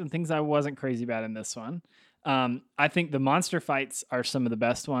really liked and things I wasn't crazy about in this one. I think the monster fights are some of the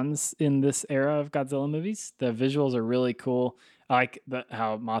best ones in this era of Godzilla movies. The visuals are really cool. I like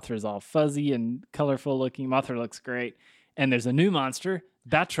how Mothra is all fuzzy and colorful looking. Mothra looks great. And there's a new monster,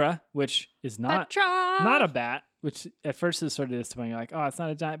 Batra, which is not a bat, which at first is sort of disappointing. You're like, oh, it's not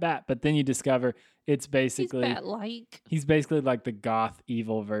a giant bat. But then you discover it's basically... He's bat-like. He's basically like the goth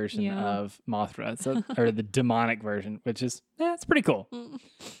evil version of Mothra. Or the demonic version, which is, it's pretty cool.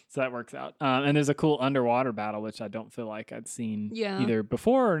 So that works out. And there's a cool underwater battle, which I don't feel like I'd seen either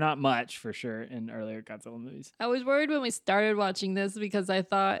before or not much for sure in earlier Godzilla movies. I was worried when we started watching this because I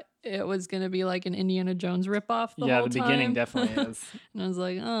thought it was going to be like an Indiana Jones ripoff the whole time. Yeah, the beginning definitely is. And I was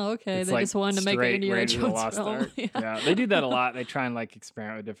like, oh, okay. It's they like just wanted to make an Indiana Jones film. Yeah, they do that a lot. They try and like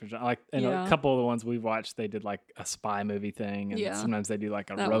experiment with different genres. Like in a couple of the ones we've watched, they did like a spy movie thing, and sometimes they do like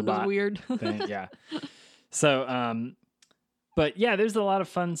a that robot one was weird thing. Yeah. So, but yeah, there's a lot of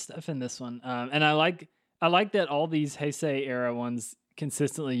fun stuff in this one, and I like that all these Heisei era ones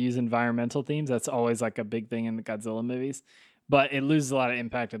consistently use environmental themes. That's always like a big thing in the Godzilla movies, but it loses a lot of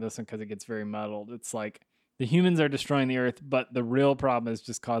impact in this one because it gets very muddled. It's like the humans are destroying the Earth, but the real problem is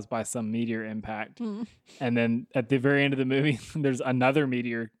just caused by some meteor impact. And then at the very end of the movie, there's another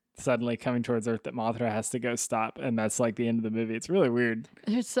meteor suddenly coming towards Earth that Mothra has to go stop, and that's like the end of the movie. It's really weird.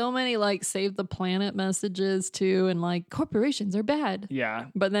 There's so many like save the planet messages too, and like corporations are bad. Yeah,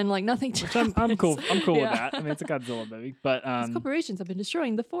 but then like nothing. Which I'm cool. I'm cool with that. I mean, it's a Godzilla movie, but these corporations have been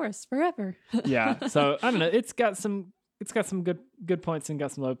destroying the forest forever. Yeah, so I don't know. It's got some good points and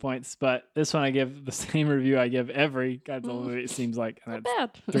got some low points, but this one I give the same review I give every Godzilla movie. It seems like not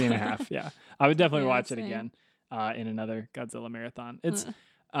bad. 3.5. Yeah, I would definitely watch it again in another Godzilla marathon. It's.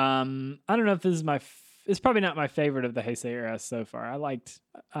 I don't know if this is it's probably not my favorite of the Heisei era so far. I liked,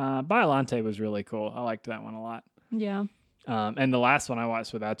 Biollante was really cool. I liked that one a lot. Yeah. And the last one I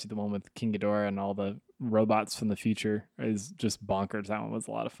watched without you, the one with King Ghidorah and all the robots from the future, is just bonkers. That one was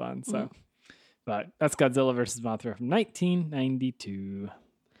a lot of fun. So, but that's Godzilla vs. Mothra from 1992.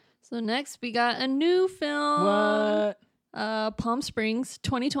 So next we got a new film. What? Palm Springs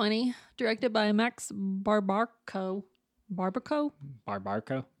 2020, directed by Max Barbacow. Barbacow.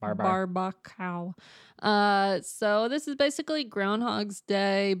 So this is basically Groundhog's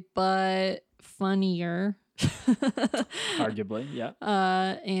Day, but funnier. Arguably, yeah.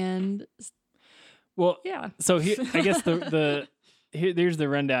 And well, yeah. So here, I guess here's the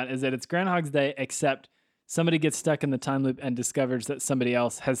rundown: is that it's Groundhog's Day, except somebody gets stuck in the time loop and discovers that somebody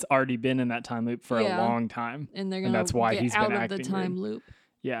else has already been in that time loop for a long time, and they're gonna that's why he's out been of acting the time weird. loop.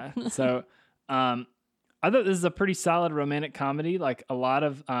 Yeah. So, I thought this is a pretty solid romantic comedy. Like a lot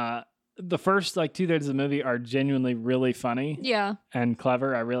of the first like 2/3 of the movie are genuinely really funny. Yeah. And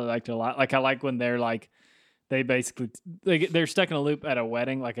clever. I really liked it a lot. Like I like when they're like they're stuck in a loop at a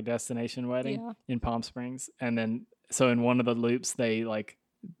wedding, like a destination wedding in Palm Springs, and then so in one of the loops they like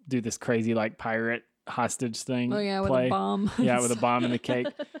do this crazy like pirate hostage thing. Oh yeah, with a bomb. Yeah, with a bomb in the cake.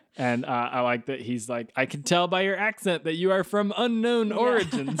 And I like that he's like, I can tell by your accent that you are from unknown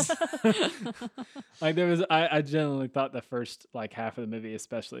origins. Like there was, I genuinely thought the first like half of the movie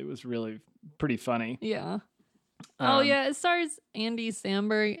especially was really pretty funny. Yeah. It stars Andy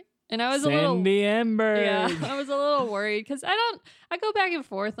Samberg. And I was Sandy Amber. Yeah, I was a little worried because I go back and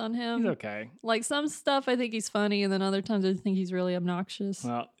forth on him. He's okay. Like some stuff I think he's funny, and then other times I think he's really obnoxious.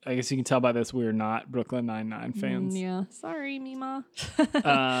 Well, I guess you can tell by this we're not Brooklyn Nine-Nine fans. Yeah, sorry, Mima.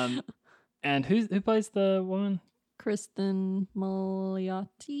 And who plays the woman? Kristen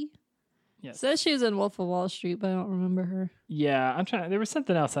Milioti. Yes. Says she was in Wolf of Wall Street, but I don't remember her. Yeah, I'm trying. There was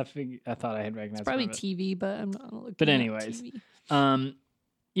something else I thought I had recognized. It's probably TV, but I'm not looking. But anyways,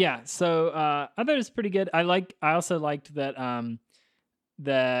 yeah. So I thought it was pretty good. I also liked that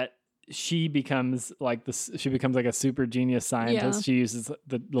that she becomes like a super genius scientist. Yeah. She uses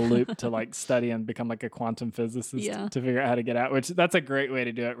the loop to like study and become like a quantum physicist to figure out how to get out. Which that's a great way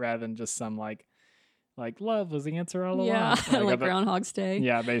to do it, rather than just some like love was the answer all along. Yeah, like Groundhog's Day.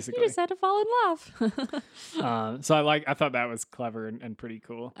 Yeah, basically. You just had to fall in love. So I thought that was clever and pretty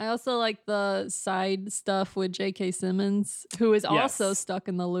cool. I also like the side stuff with J.K. Simmons, who is also stuck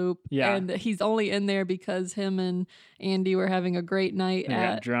in the loop. Yeah. And he's only in there because him and Andy were having a great night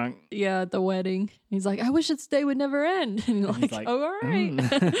got drunk. Yeah, at the wedding. He's like, I wish this day would never end. And he's like, oh, all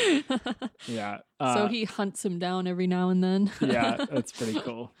right. Yeah. So he hunts him down every now and then. Yeah, that's pretty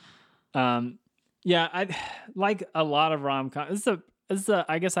cool. Yeah, I like a lot of rom-coms.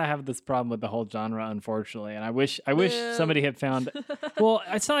 I guess I have this problem with the whole genre, unfortunately, and I wish somebody had found. Well,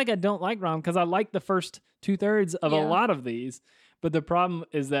 it's not like I don't like because I like the first 2/3 of a lot of these, but the problem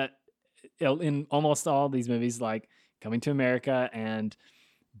is that in almost all these movies, like Coming to America and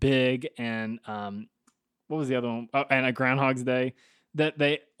Big and what was the other one? Oh, and A Groundhog's Day. That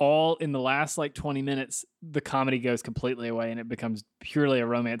they all in the last like 20 minutes, the comedy goes completely away and it becomes purely a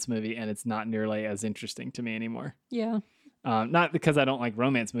romance movie, and it's not nearly as interesting to me anymore. Yeah. Not because I don't like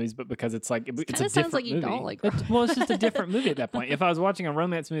romance movies, but because it's like it's a different sounds like you movie. don't like well, it's just a different movie at that point. If I was watching a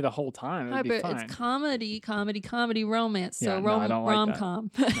romance movie the whole time, it'd be fine. It's comedy, romance. So I don't like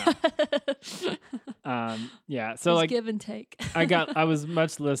rom-com. that. No. Yeah. So just like give and take. I was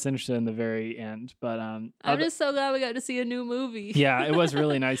much less interested in the very end, but I'm just so glad we got to see a new movie. Yeah, it was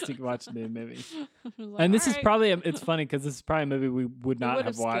really nice to watch a new movie. Like, And this is right. probably it's funny because this is probably a movie we would not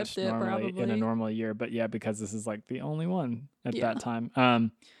have watched skipped it, normally in a probably. normal year, but yeah, because this is like the only one at Yeah. that time.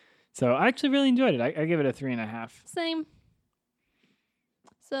 So I actually really enjoyed it. I give it a 3.5. Same.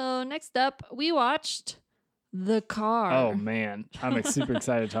 So next up, we watched The Car. Oh man, I'm super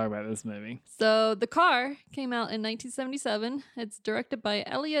excited to talk about this movie. So The Car came out in 1977. It's directed by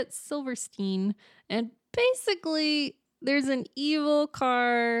Elliot Silverstein, and basically there's an evil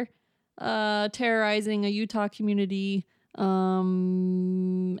car terrorizing a Utah community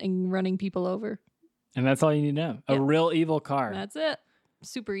and running people over. And that's all you need to know. A Yeah. real evil car. That's it.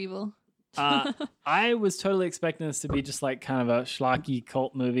 Super evil. I was totally expecting this to be just like kind of a schlocky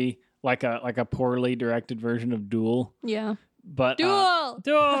cult movie, like a poorly directed version of Duel. Yeah. But Duel.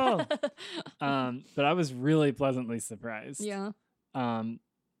 Duel. But I was really pleasantly surprised. Yeah.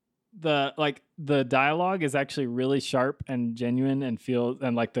 The dialogue is actually really sharp and genuine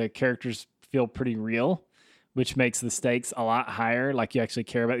and like the characters feel pretty real, which makes the stakes a lot higher. Like you actually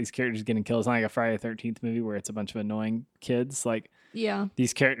care about these characters getting killed. It's not like a Friday the 13th movie where it's a bunch of annoying kids. Like Yeah.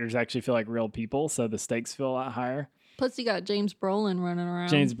 these characters actually feel like real people, so the stakes feel a lot higher. Plus, you got James Brolin running around.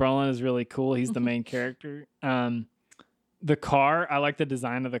 James Brolin is really cool. He's the main character. The car, I like the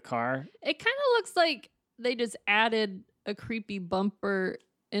design of the car. It kind of looks like they just added a creepy bumper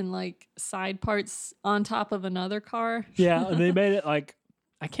and like side parts on top of another car. Yeah, and they made it like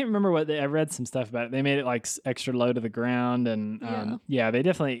I can't remember I read some stuff about it. They made it like extra low to the ground, and yeah, they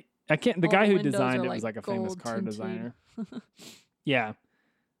definitely. The All guy the who windows designed are, it was like, like a famous gold car tinted. designer. Yeah.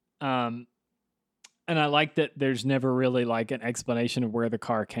 And I like that there's never really like an explanation of where the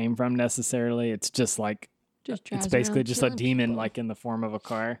car came from necessarily. It's just like Just it's drives basically around just a killing demon people. like in the form of a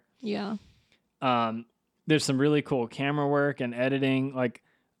car. Yeah. There's some really cool camera work and editing. Like,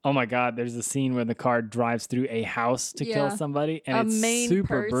 oh my God, there's a scene where the car drives through a house to kill Yeah. somebody, and A it's main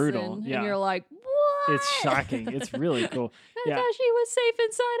super person, brutal. and Yeah, you're like, what? it's shocking. It's really cool. I Yeah. thought she was safe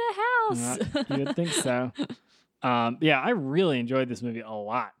inside a house. You would think so. Yeah, I really enjoyed this movie a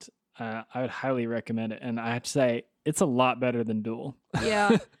lot. I would highly recommend it, and I have to say it's a lot better than Duel.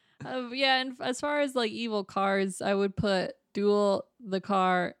 Yeah. Yeah, and as far as like evil cars, I would put Duel, The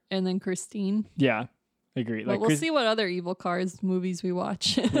Car, and then Christine. Yeah, agree. But Like we'll see what other evil cars movies we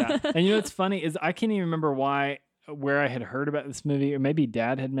watch. Yeah, and you know what's funny is I can't even remember where I had heard about this movie, or maybe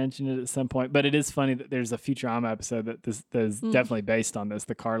Dad had mentioned it at some point. But it is funny that there's a Futurama episode that is definitely based on this.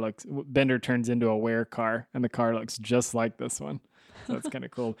 The car Bender turns into a were car, and the car looks just like this one. So it's kind of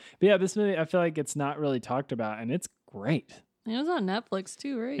cool. But yeah, this movie I feel like it's not really talked about, and it's great. It was on Netflix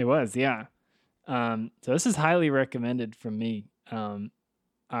too, right? It was, yeah. So this is highly recommended from me.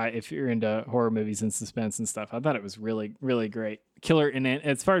 If you're into horror movies and suspense and stuff, I thought it was really, really great.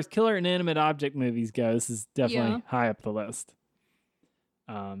 As far as killer inanimate object movies go, this is definitely high up the list.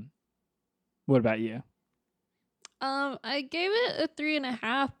 What about you? I gave it a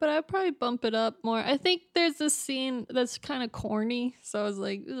 3.5, but I'd probably bump it up more. I think there's this scene that's kind of corny, so I was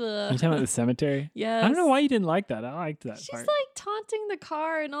like, ugh. Are you talking about the cemetery? Yes. I don't know why you didn't like that. I liked that She's part. like taunting the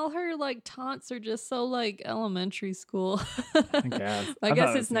car, and all her like taunts are just so like elementary school. I guess. I I guess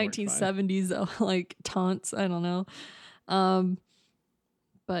thought it's it worked fine. 1970s like taunts. I don't know.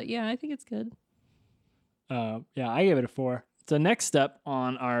 But yeah, I think it's good. Yeah, I gave it a 4. So next up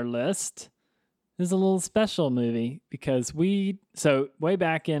on our list is a little special movie because way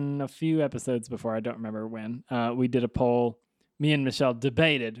back in a few episodes before, I don't remember when, we did a poll. Me and Michelle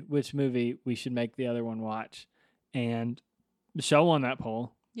debated which movie we should make the other one watch. And Michelle won that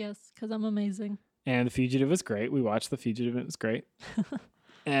poll. Yes, because I'm amazing. And The Fugitive was great. We watched The Fugitive and it was great.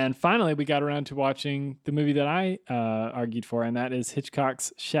 And finally, we got around to watching the movie that I argued for, and that is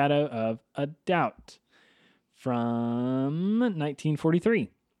Hitchcock's Shadow of a Doubt from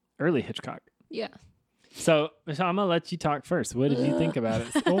 1943. Early Hitchcock. Yeah. So, Michelle, I'm going to let you talk first. What did you think about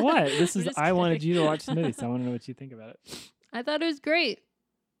it? Well, what? I wanted you to watch the movie, so I want to know what you think about it. I thought it was great.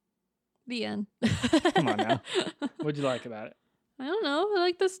 The end. Come on now. What'd you like about it? I don't know. I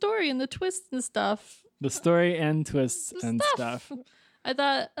like the story and the twists and stuff. The story and twists The and stuff. I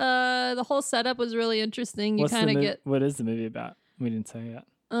thought the whole setup was really interesting. You kind of get... What is the movie about? We didn't say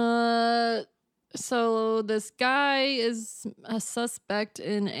yet. So this guy is a suspect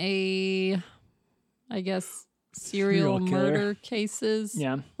in I guess, serial murder cases.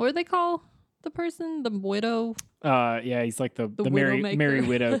 Yeah. What do they call the person? The widow? Yeah, he's like the Mary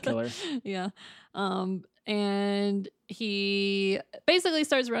Widow killer. Yeah. And he basically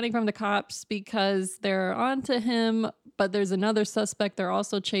starts running from the cops because they're onto him, but there's another suspect they're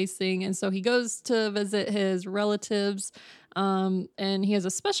also chasing. And so he goes to visit his relatives. And he has a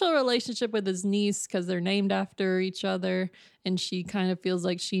special relationship with his niece because they're named after each other. And she kind of feels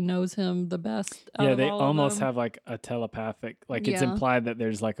like she knows him the best. Yeah, they almost have like a telepathic, like it's implied that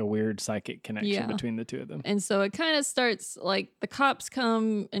there's like a weird psychic connection between the two of them. And so it kind of starts like the cops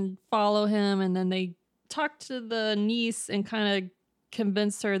come and follow him, and then they talk to the niece and kind of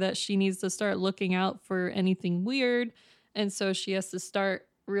convince her that she needs to start looking out for anything weird. And so she has to start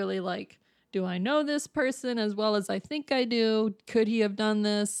really like, do I know this person as well as I think I do? Could he have done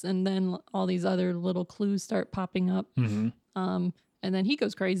this? And then all these other little clues start popping up. Mm-hmm. And then he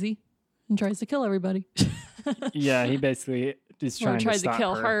goes crazy and tries to kill everybody. Yeah, he basically is trying to stop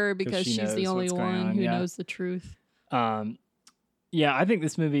kill her because she's the only one who knows the truth. Yeah, I think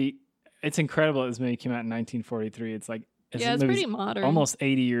this movie, it's incredible that this movie came out in 1943. It's like, it's pretty modern. Almost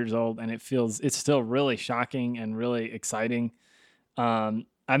 80 years old, and it's still really shocking and really exciting.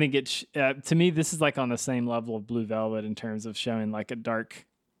 I think to me, this is like on the same level of Blue Velvet in terms of showing like a dark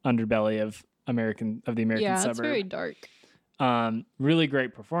underbelly of the American suburb. Yeah, it's very dark. Really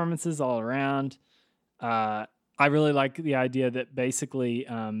great performances all around. I really like the idea that basically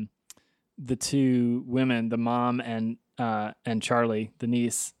the two women, the mom and Charlie, the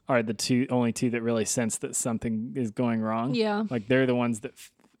niece, are the only two that really sense that something is going wrong. Yeah, like they're the ones that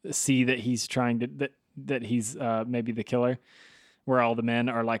see that he's trying to that he's maybe the killer. Where all the men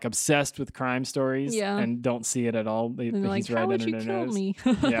are like obsessed with crime stories and don't see it at all. He's like, right how would under you their kill nose. me?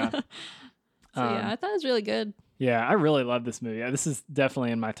 Yeah. I thought it was really good. Yeah, I really love this movie. This is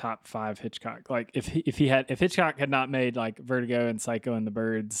definitely in my top 5 Hitchcock. Like if Hitchcock had not made like Vertigo and Psycho and The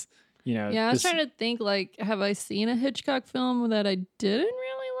Birds, you know. Yeah, I was trying to think like, have I seen a Hitchcock film that I didn't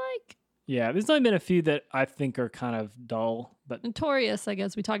really like? Yeah, there's only been a few that I think are kind of dull, but Notorious, I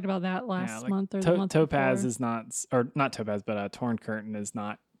guess we talked about that last month or the month Topaz before. is not, or not Topaz, but Torn Curtain is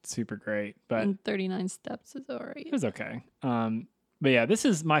not super great. But and 39 Steps is alright. It was okay. But yeah, this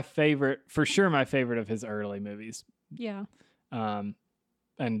is my favorite, for sure. My favorite of his early movies. Yeah. And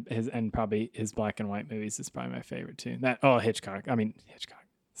probably his black and white movies is probably my favorite too. Hitchcock.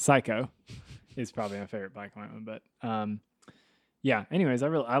 Psycho is probably my favorite black and white one. But yeah. Anyways,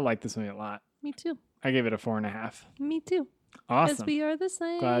 I like this movie a lot. Me too. I gave it a 4.5. Me too. Awesome. Because we are the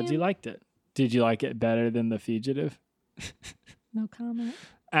same. Glad you liked it. Did you like it better than The Fugitive? No comment.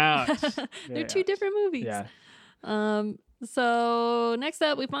 Ouch. They're two different movies. Yeah. So next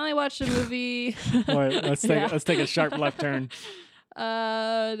up, we finally watched a movie. Let's take a sharp left turn.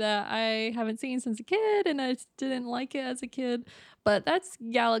 That I haven't seen since a kid, and I didn't like it as a kid. But that's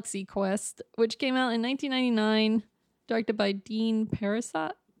Galaxy Quest, which came out in 1999, directed by Dean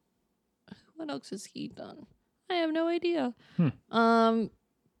Parisot. What else has he done? I have no idea.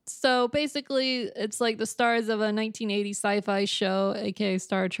 So basically, it's like the stars of a 1980 sci-fi show, aka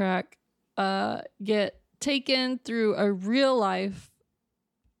Star Trek, get taken through a real life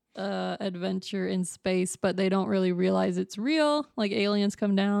adventure in space, but they don't really realize it's real. Like aliens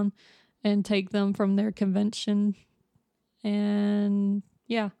come down and take them from their convention, and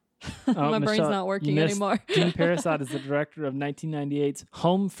yeah. My brain's not working anymore. Dean Parisot is the director of 1998's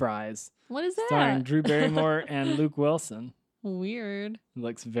Home Fries. What is that? Starring Drew Barrymore and Luke Wilson. Weird. It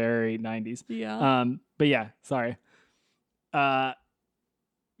looks very 90s. Yeah. But yeah, sorry. Yeah,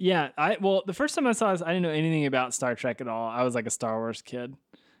 the first time I saw this, I didn't know anything about Star Trek at all. I was like a Star Wars kid.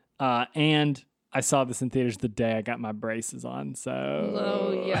 And I saw this in theaters the day I got my braces on. So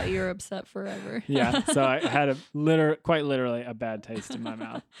oh yeah, you're upset forever. Yeah, so I had quite literally a bad taste in my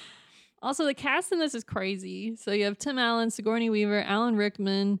mouth. Also, the cast in this is crazy. So you have Tim Allen, Sigourney Weaver, Alan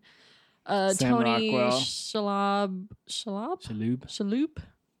Rickman, Sam Tony Rockwell. Shalhoub,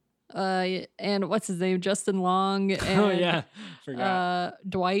 and what's his name, Justin Long, and forgot.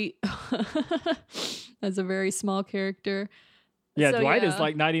 Dwight as a very small character. Yeah, so, Dwight is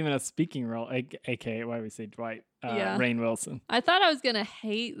like not even a speaking role, aka why do we say Dwight? Rainn Wilson. I thought I was gonna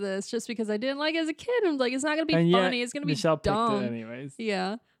hate this just because I didn't like it as a kid. I'm like, it's not gonna be funny. It's gonna be Michelle dumb. Picked it anyways.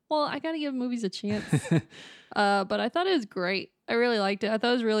 Yeah. Well, I gotta give movies a chance. But I thought it was great. I really liked it. I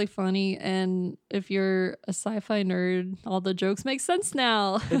thought it was really funny. And if you're a sci-fi nerd, all the jokes make sense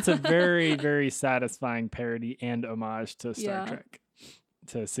now. It's a very, very satisfying parody and homage to Star Trek,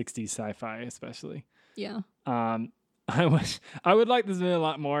 to 60s sci-fi especially. Yeah. I would like this movie a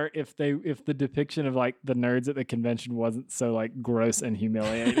lot more if the depiction of like the nerds at the convention wasn't so like gross and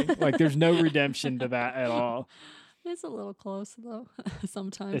humiliating. Like there's no redemption to that at all. It's a little close though.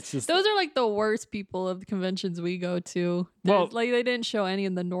 Sometimes It's just those are like the worst people of the conventions we go to. Well, like they didn't show any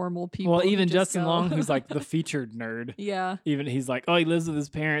of the normal people. Well, who even just Justin go. Long, who's like the featured nerd. Yeah. Even he's like, oh, he lives with his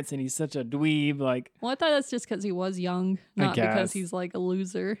parents and he's such a dweeb. Like, Well, I thought that's just because he was young, not because he's like a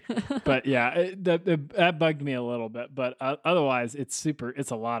loser. But yeah, that bugged me a little bit. But otherwise, it's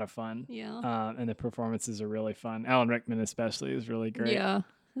a lot of fun. Yeah. And the performances are really fun. Alan Rickman especially is really great. Yeah.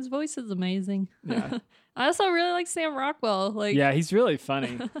 His voice is amazing. Yeah. I also really like Sam Rockwell. Like, yeah, he's really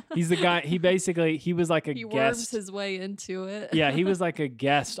funny. He's the guy. He was like a he guest. worms his way into it. Yeah, he was like a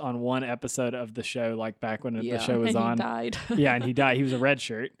guest on one episode of the show, like back when the show was and on. He died. Yeah, and he died. He was a red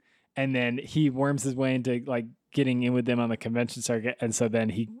shirt, and then he worms his way into like getting in with them on the convention circuit, and so then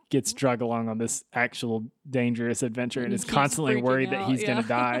he gets drug along on this actual dangerous adventure, and is constantly worried that he's going to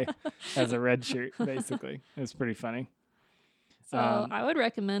die as a red shirt. Basically, it's pretty funny. So I would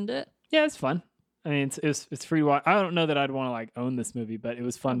recommend it. Yeah, it's fun. I mean, it's free to watch. I don't know that I'd want to like own this movie, but it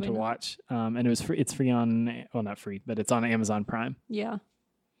was fun to watch. And it was free. It's free on, well, not free, but it's on Amazon Prime. Yeah.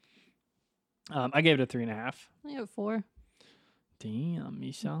 I gave it a 3.5. I have 4. Damn,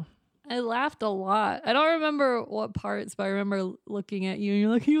 Michelle. I laughed a lot. I don't remember what parts, but I remember looking at you and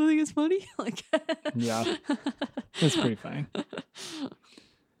you're like, "You think it's funny?" Like, yeah, it's pretty funny.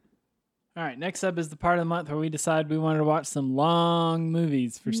 All right, next up is the part of the month where we decided we wanted to watch some long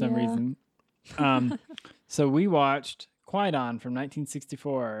movies for some reason. So we watched Kwaidan from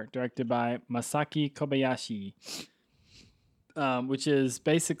 1964, directed by Masaki Kobayashi, which is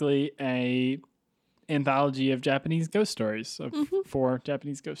basically a anthology of Japanese ghost stories, of 4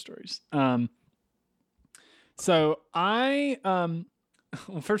 Japanese ghost stories. So I,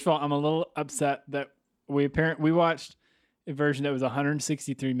 well, first of all, I'm a little upset that we watched a version that was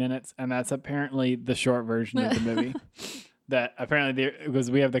 163 minutes, and that's apparently the short version of the movie. That apparently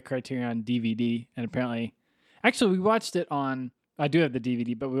because we have the Criterion DVD, and apparently, actually, we watched it on. I do have the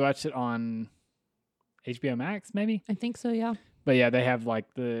DVD, but we watched it on HBO Max, maybe. I think so, yeah. But yeah, they have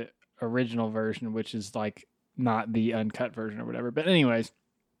like the original version, which is like not the uncut version or whatever. But anyways,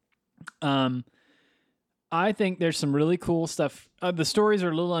 I think there's some really cool stuff. The stories are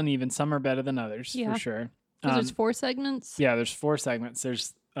a little uneven. Some are better than others, for sure. Because there's 4 segments? Yeah, there's 4 segments.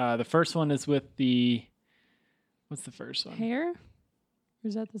 There's the first one is with the... What's the first one? Hair? Or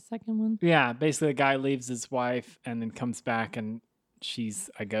is that the second one? Yeah, basically the guy leaves his wife and then comes back and she's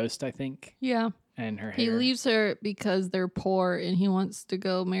a ghost, I think. Yeah. And her hair. He leaves her because they're poor and he wants to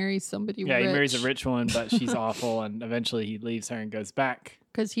go marry somebody rich. Yeah, he marries a rich woman, but she's awful, and eventually he leaves her and goes back.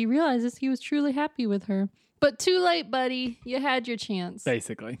 Because he realizes he was truly happy with her. But too late, buddy. You had your chance.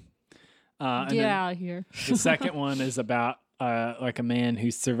 Basically. Get out of here. The second one is about like a man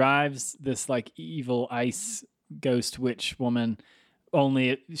who survives this like evil ice ghost witch woman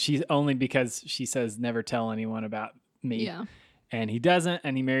only because she says never tell anyone about me. Yeah. And he doesn't,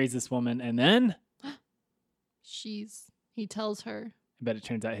 and he marries this woman, and then he tells her. But it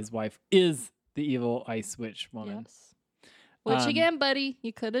turns out his wife is the evil ice witch woman. Yes. Which again, buddy,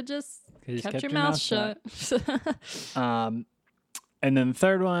 you could have just kept your mouth shut. And then the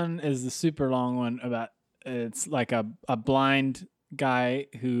third one is the super long one about it's like a blind guy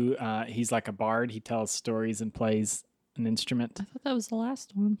who he's like a bard. He tells stories and plays an instrument. I thought that was the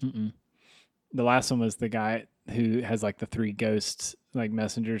last one. Mm-mm. The last one was the guy who has like the 3 ghosts, like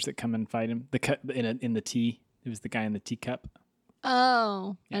messengers that come and fight him. In the tea. It was the guy in the teacup.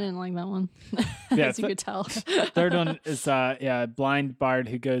 Oh, yeah. I didn't like that one. Yeah, as you could tell. Third one is a blind bard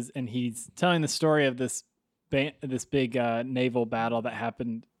who goes and he's telling the story of this big naval battle that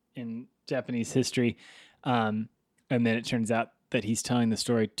happened in Japanese history, and then it turns out that he's telling the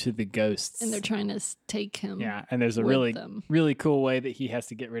story to the ghosts, and they're trying to take him. Yeah, and there's a really cool way that he has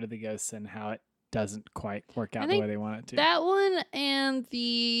to get rid of the ghosts and how it doesn't quite work out the way they want it to. That one and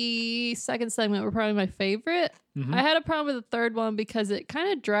the second segment were probably my favorite. Mm-hmm. I had a problem with the third one because it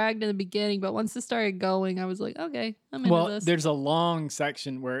kind of dragged in the beginning, but once it started going, I was like, okay, I'm into this. There's a long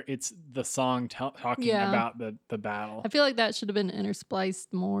section where it's the song talking about the battle. I feel like that should have been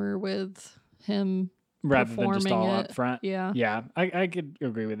interspliced more with him rather than just all up front. Yeah. Yeah, I could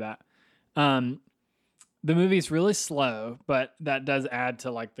agree with that. The movie's really slow, but that does add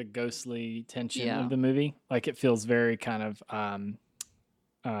to like the ghostly tension of the movie. Like it feels very kind of, I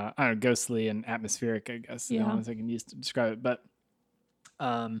don't know, ghostly and atmospheric, I guess. The only thing I can use to describe it. But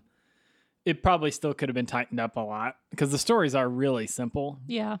it probably still could have been tightened up a lot because the stories are really simple.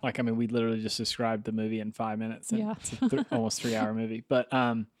 Yeah. Like, I mean, we literally just described the movie in 5 minutes. And it's almost 3-hour movie. But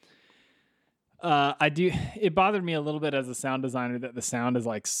it bothered me a little bit as a sound designer that the sound is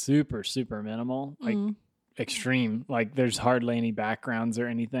like super, super minimal. Like, extreme, like there's hardly any backgrounds or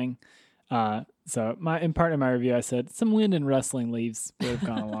anything, So in part of my review, I said some wind and rustling leaves would have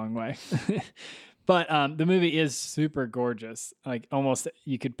gone a long way. But the movie is super gorgeous. Like almost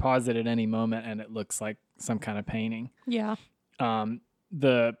you could pause it at any moment and it looks like some kind of painting. Yeah.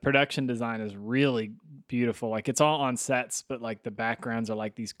 The production design is really beautiful. Like it's all on sets, but like the backgrounds are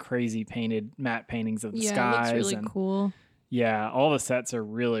like these crazy painted matte paintings of the skies. It looks really cool. Yeah, all the sets are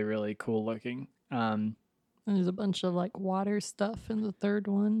really, really cool looking. And there's a bunch of like water stuff in the third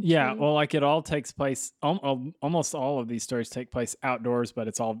one. Yeah, too. well, like it all takes place, almost all of these stories take place outdoors, but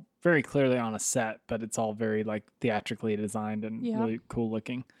it's all very clearly on a set, but it's all very like theatrically designed and really cool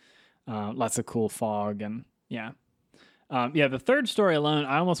looking. Lots of cool fog and the third story alone,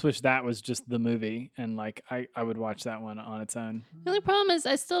 I almost wish that was just the movie and like I would watch that one on its own. The only problem is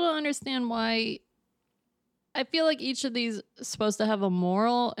I still don't understand why. I feel like each of these is supposed to have a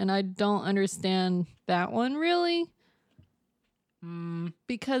moral, and I don't understand that one really.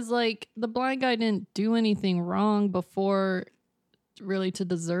 Because like the blind guy didn't do anything wrong before really to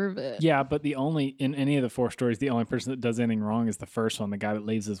deserve it. Yeah, but in any of the four stories, the only person that does anything wrong is the first one, the guy that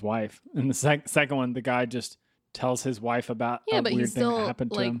leaves his wife. And the second one, the guy just tells his wife about a but weird he thing that still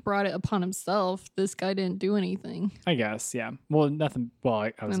happened to him. brought it upon himself. This guy didn't do anything. I guess, yeah. Well, nothing. Well,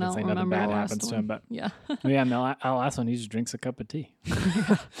 I was going to say nothing bad happens to him, but yeah. Yeah. And the last one, he just drinks a cup of tea.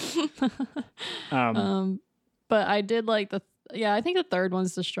 But I did like I think the third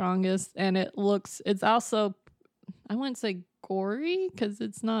one's the strongest, and it's also, I wouldn't say gory because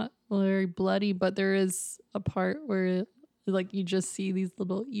it's not very bloody, but there is a part where like you just see these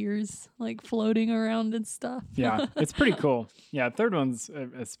little ears like floating around and stuff. Yeah, it's pretty cool. Yeah, third one's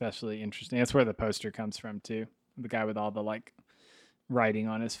especially interesting. That's where the poster comes from too. The guy with all the like writing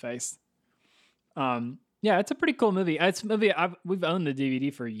on his face. Yeah, it's a pretty cool movie. It's a movie we've owned the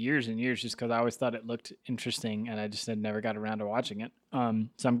DVD for years and years just because I always thought it looked interesting and I just had never got around to watching it.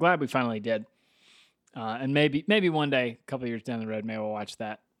 So I'm glad we finally did. And maybe one day, a couple years down the road, maybe we'll watch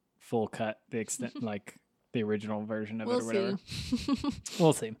that full cut, the extent like the original version of it or whatever.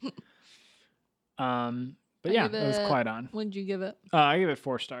 We'll see. But yeah, it was quite on. What'd you give it? I give it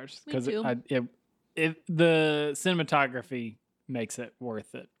 4 stars because the cinematography makes it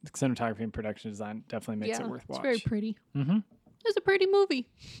worth it. The cinematography and production design definitely makes it worth watching. It's very pretty. Mm-hmm. It's a pretty movie.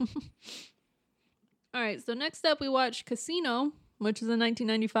 All right, so next up we watched Casino, which is a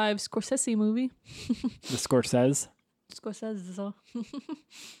 1995 Scorsese movie. The Scorsese.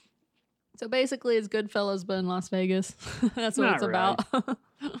 So basically, it's Goodfellas, but in Las Vegas. That's what it's about.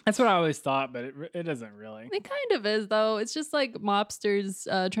 That's what I always thought, but it doesn't really. It kind of is, though. It's just like mobsters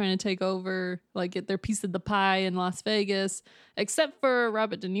trying to take over, like get their piece of the pie in Las Vegas, except for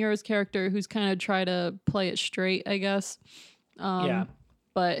Robert De Niro's character, who's kind of try to play it straight, I guess.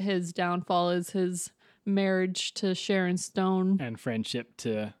 But his downfall is his marriage to Sharon Stone and friendship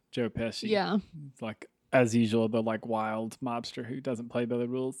to Joe Pesci. Yeah, like as usual, the like wild mobster who doesn't play by the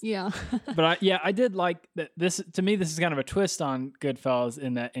rules. Yeah. But I did like that. This to me, this is kind of a twist on Goodfellas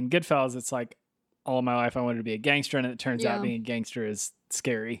in that in Goodfellas, it's like all of my life I wanted to be a gangster, and it turns out being a gangster is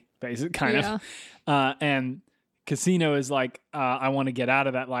scary, basically, kind of. And Casino is like I want to get out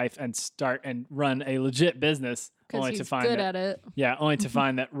of that life and start and run a legit business. Only to find good at it. Yeah, only to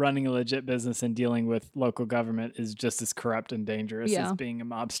find that running a legit business and dealing with local government is just as corrupt and dangerous as being a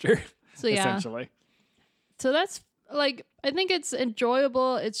mobster. So essentially. So that's like, I think it's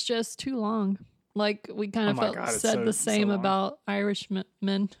enjoyable. It's just too long. Like we kind of said the same about Irishman.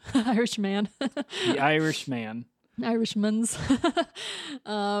 The Irishman. Irishmans.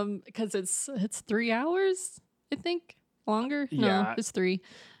 Because it's 3 hours, I think. Longer? Yeah. No, it's 3.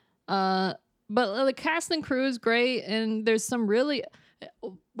 But the cast and crew is great, and there's some really.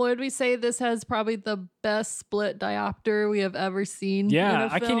 Would we say this has probably the best split diopter we have ever seen? Yeah,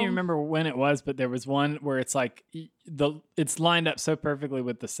 I can't even remember when it was, but there was one where it's like it's lined up so perfectly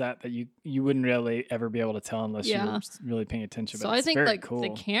with the set that you wouldn't really ever be able to tell unless you were really paying attention. So but I think like cool. The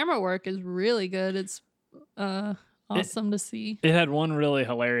camera work is really good. It's awesome to see. It had one really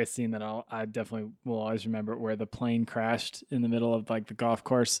hilarious scene that I definitely will always remember, where the plane crashed in the middle of like the golf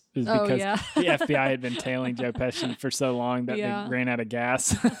course. Is because the FBI had been tailing Joe Pesci for so long that they ran out of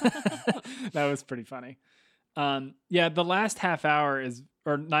gas. That was pretty funny. The last half hour is,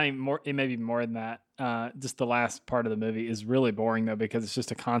 or not even more, it may be more than that. Just the last part of the movie is really boring though, because it's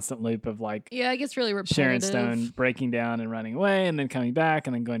just a constant loop of like, it gets really repetitive. Sharon Stone breaking down and running away, and then coming back,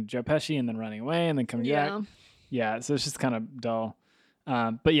 and then going to Joe Pesci, and then running away, and then coming back. Yeah, so it's just kind of dull.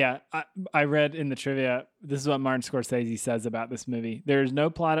 But yeah, I read in the trivia, this is what Martin Scorsese says about this movie. There's no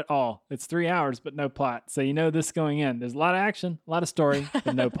plot at all. It's 3 hours, but no plot. So you know this going in. There's a lot of action, a lot of story,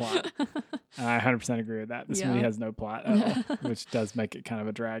 but no plot. I 100% agree with that. This movie has no plot at all, which does make it kind of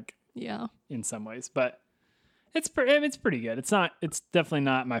a drag. Yeah. In some ways, but it's pretty good. It's definitely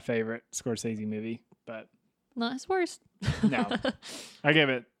not my favorite Scorsese movie, but not his worst. No. I gave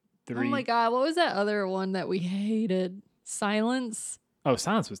it 3. Oh my God. What was that other one that we hated? Silence? Oh,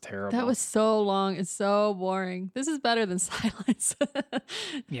 Silence was terrible. That was so long and so boring. This is better than Silence.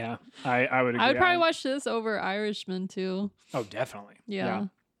 Yeah, I would agree. I would probably watch this over Irishman too. Oh, definitely. Yeah.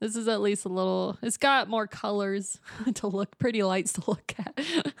 This is at least a little, it's got more colors to look, pretty lights to look at.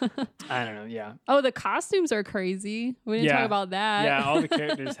 I don't know. Yeah. Oh, the costumes are crazy. We didn't talk about that. Yeah, all the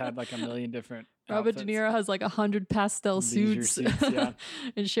characters had like a million different Robert De Niro has like 100 pastel suits. Yeah.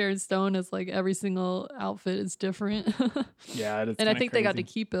 And Sharon Stone has like every single outfit is different. Yeah. And I think they got to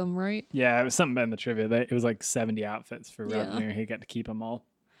keep him, right? Yeah, it was something in the trivia. It was like 70 outfits for Robert De Niro. He got to keep them all.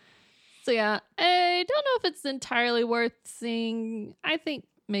 So yeah, I don't know if it's entirely worth seeing. I think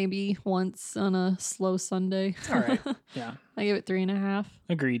maybe once on a slow Sunday. All right. Yeah. I give it 3.5.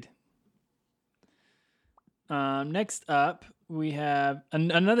 Agreed. Next up, we have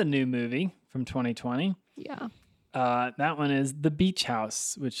another new movie from 2020. Yeah. That one is The Beach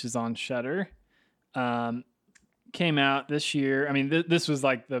House, which is on Shudder. Came out this year. I mean, this was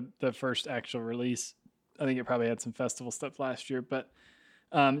like the first actual release. I think it probably had some festival stuff last year, but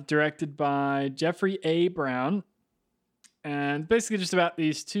directed by Jeffrey A. Brown. And basically just about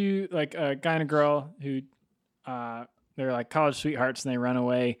these two, like a guy and a girl who they're like college sweethearts, and they run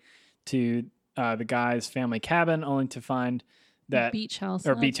away to the guy's family cabin, only to find that beach house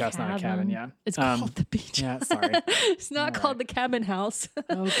or beach house, not a cabin. Yeah, it's called the beach. Yeah, house. sorry, it's not called the cabin house.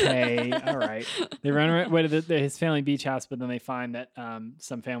 Okay, all right. They run away to his family beach house, but then they find that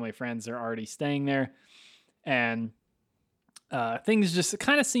some family friends are already staying there, and things just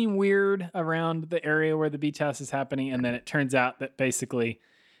kind of seem weird around the area where the beach house is happening. And then it turns out that basically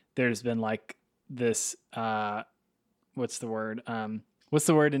there's been like this, what's the word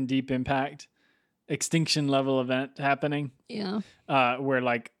in Deep Impact? Extinction level event happening. Yeah. Where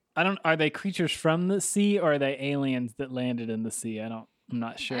like, are they creatures from the sea or are they aliens that landed in the sea? I'm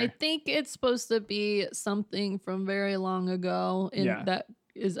not sure. I think it's supposed to be something from very long ago that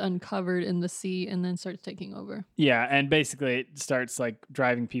is uncovered in the sea and then starts taking over. Yeah, and basically it starts like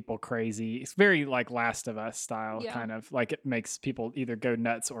driving people crazy. It's very like Last of Us style, kind of like it makes people either go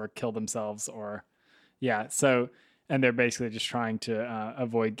nuts or kill themselves or so, and they're basically just trying to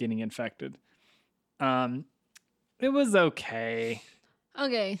avoid getting infected. It was okay.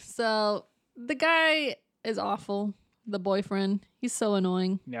 Okay, so the guy is awful. The boyfriend, he's so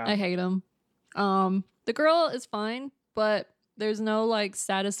annoying. Yeah. I hate him. The girl is fine, but there's no like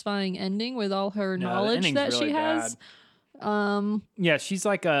satisfying ending with all her knowledge that really she has. Yeah, she's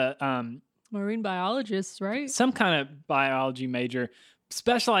like a marine biologist, right? Some kind of biology major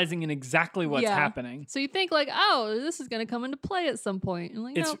specializing in exactly what's happening. So you think like, oh, this is going to come into play at some point. And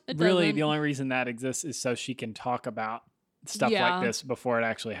like, it's really doesn't. The only reason that exists is so she can talk about stuff like this before it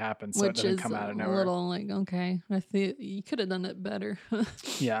actually happens, so it doesn't come out of nowhere. A little like, okay, I think you could have done it better.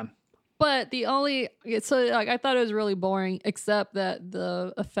 Yeah. But the only, so like I thought it was really boring, except that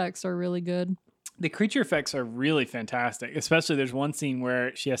the effects are really good. The creature effects are really fantastic. Especially there's one scene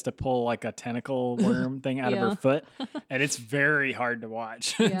where she has to pull like a tentacle worm thing out of her foot, and it's very hard to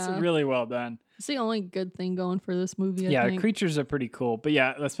watch. It's really well done. It's the only good thing going for this movie. I think. The creatures are pretty cool, but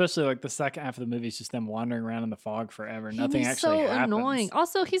especially like the second half of the movie is just them wandering around in the fog forever. Nothing actually happens. So annoying.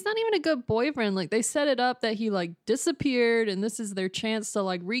 Also, he's not even a good boyfriend. Like they set it up that he like disappeared, and this is their chance to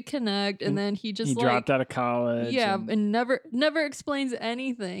like reconnect, and then he just dropped out of college. Yeah, and never explains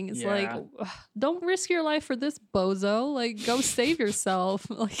anything. It's like, don't risk your life for this, bozo. Like go save yourself.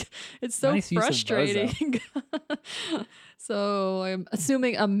 Like it's so frustrating. So I'm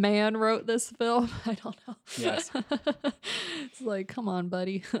assuming a man wrote this film. I don't know. Yes. It's like, come on,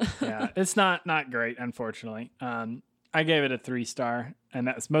 buddy. Yeah, it's not great, unfortunately. I gave it a 3-star, and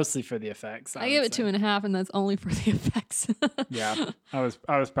that's mostly for the effects. I gave it 2.5, and that's only for the effects. Yeah, I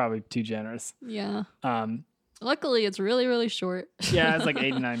was probably too generous. Yeah. Luckily, it's really, really short. Yeah, it's like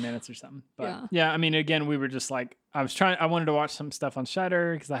 89 minutes or something. But yeah, I mean, again, we were just like, I wanted to watch some stuff on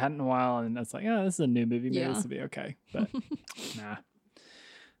Shudder because I hadn't in a while, and I was like, oh, this is a new movie. Maybe this will be okay. But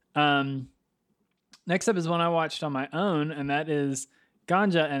nah. Next up is one I watched on my own, and that is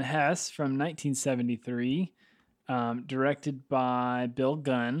Ganja and Hess from 1973, directed by Bill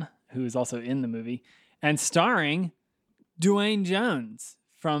Gunn, who is also in the movie, and starring Dwayne Jones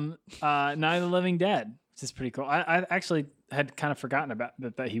from Night of the Living Dead. Which is pretty cool. I actually had kind of forgotten about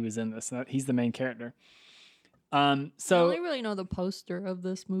that he was in this. He's the main character. So I only really know the poster of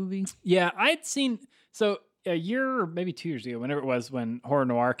this movie. Yeah, I'd seen a year or maybe 2 years ago, whenever it was, when Horror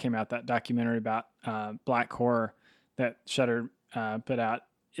Noir came out, that documentary about black horror that Shudder put out.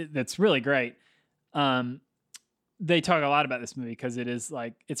 that's really great. They talk a lot about this movie because it is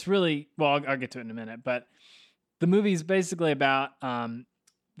like, it's really, well, I'll get to it in a minute, but the movie is basically about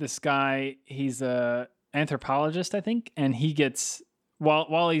this guy. He's a anthropologist, I think, and he gets,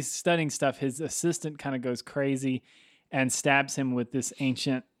 while he's studying stuff, his assistant kind of goes crazy and stabs him with this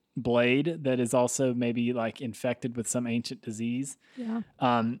ancient blade that is also maybe like infected with some ancient disease. Yeah.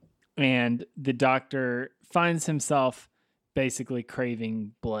 And the doctor finds himself basically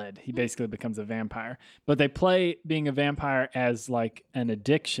craving blood. He basically becomes a vampire. But they play being a vampire as like an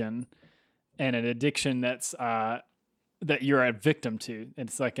addiction, and an addiction that's that you're a victim to.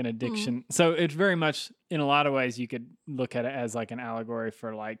 It's like an addiction. So it's very much, in a lot of ways, you could look at it as like an allegory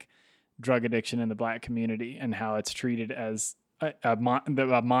for like drug addiction in the Black community and how it's treated as a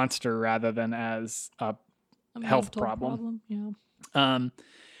monster rather than as a health problem. Yeah.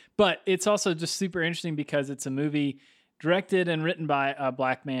 But it's also just super interesting because it's a movie directed and written by a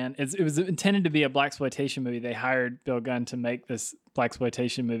Black man. It was intended to be a blaxploitation movie. They hired Bill Gunn to make this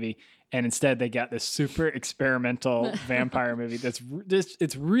blaxploitation movie, and instead they got this super experimental vampire movie that's just,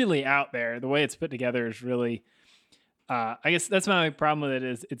 it's really out there. The way it's put together is really, I guess that's my problem with it,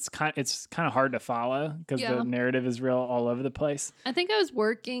 is it's kind of hard to follow because the narrative is real all over the place. I think I was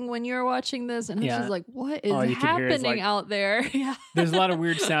working when you were watching this, and I was just like, what is you happening like, out there? Yeah. There's a lot of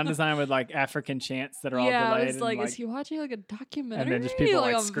weird sound design with like African chants that are all delayed. I was like, is he watching like a documentary? And then just people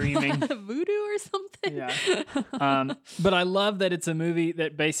like screaming. Voodoo or something? Yeah. But I love that it's a movie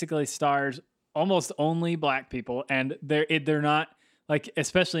that basically stars almost only Black people, and they're not, like,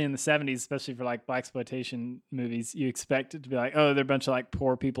 especially in the 70s, especially for like blaxploitation movies, you expect it to be like, oh, they're a bunch of like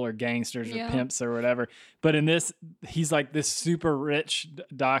poor people or gangsters or pimps or whatever. But in this, he's like this super rich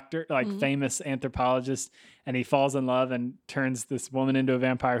doctor, like famous anthropologist, and he falls in love and turns this woman into a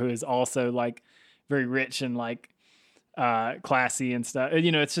vampire who is also like very rich and like classy and stuff.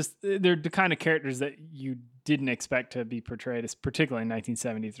 You know, it's just, they're the kind of characters that you didn't expect to be portrayed, as particularly in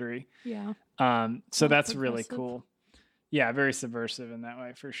 1973. Yeah. So that's really cool. Yeah, very subversive in that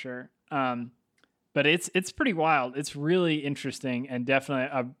way, for sure. But it's pretty wild. It's really interesting and definitely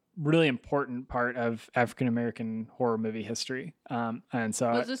a really important part of African American horror movie history. And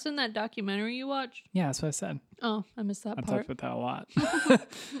so was this in that documentary you watched? Yeah, that's what I said. Oh, I missed that part. I talked about that a lot.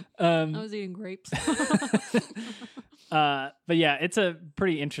 I was eating grapes. But yeah, it's a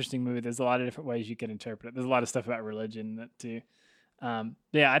pretty interesting movie. There's a lot of different ways you can interpret it. There's a lot of stuff about religion in it too.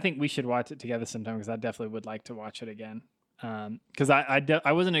 Yeah, I think we should watch it together sometime because I definitely would like to watch it again. Because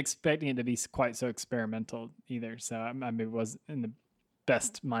I wasn't expecting it to be quite so experimental either, so I maybe wasn't in the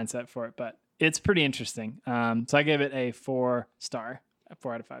best mindset for it, but it's pretty interesting. So I gave it a 4 out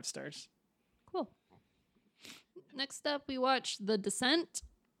of 5 stars. Cool. Next up, we watched The Descent.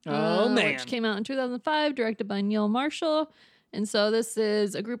 Man, which came out in 2005, directed by Neil Marshall. And so this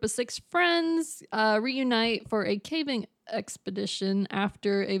is a group of 6 friends reunite for a caving expedition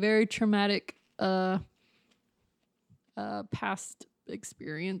after a very traumatic past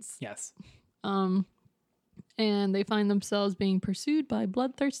experience. Yes. And they find themselves being pursued by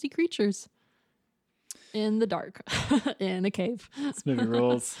bloodthirsty creatures in the dark in a cave. This movie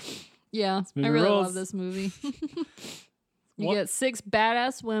rules. Yeah, I really love this movie. You get 6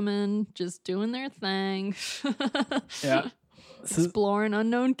 badass women just doing their thing. Yeah. Exploring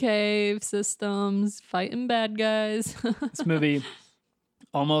unknown cave systems, fighting bad guys. This movie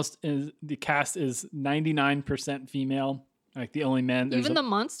the cast is 99% female. Like the only men. Even the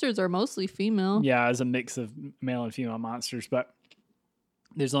monsters are mostly female. Yeah, it's a mix of male and female monsters, but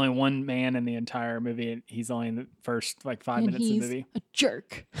there's only one man in the entire movie, and he's only in the first like 5 minutes of the movie. A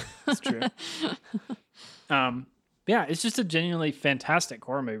jerk. It's true. Yeah, it's just a genuinely fantastic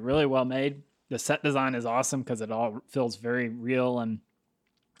horror movie. Really well made. The set design is awesome because it all feels very real, and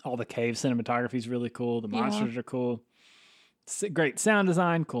all the cave cinematography is really cool. The monsters are cool. It's great sound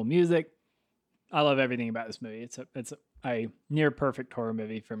design, cool music. I love everything about this movie. It's a near perfect horror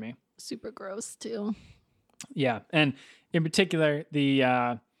movie for me. Super gross too. Yeah, and in particular,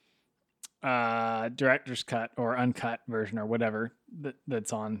 the director's cut or uncut version or whatever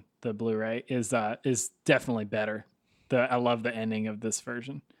that's on the Blu-ray is definitely better. I love the ending of this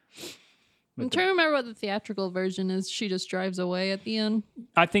version. I'm trying to remember what the theatrical version is. She just drives away at the end.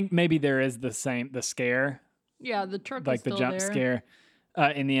 I think maybe there is the scare. Yeah, the truck like is still the jump there.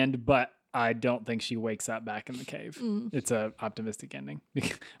 scare in the end, but I don't think she wakes up back in the cave. It's a optimistic ending.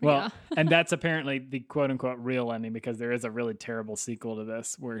 And that's apparently the quote unquote real ending, because there is a really terrible sequel to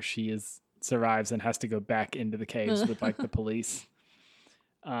this where she survives and has to go back into the caves with like the police.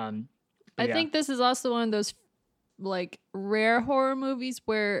 I think this is also one of those like rare horror movies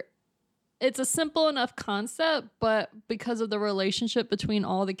where it's a simple enough concept, but because of the relationship between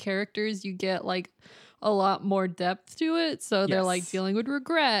all the characters, you get like a lot more depth to it. So they're like dealing with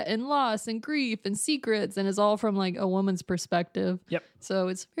regret and loss and grief and secrets, and it's all from like a woman's perspective. Yep. So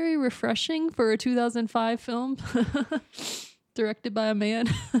it's very refreshing for a 2005 film directed by a man.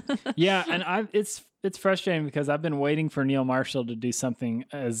 Yeah, and it's frustrating because I've been waiting for Neil Marshall to do something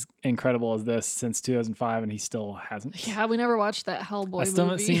as incredible as this since 2005, and he still hasn't. Yeah, we never watched that Hellboy movie. I still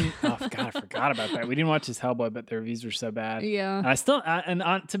haven't seen. Oh God, I forgot about that. We didn't watch his Hellboy, but the reviews were so bad. Yeah,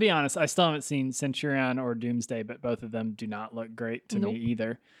 and to be honest, I still haven't seen Centurion or Doomsday, but both of them do not look great to me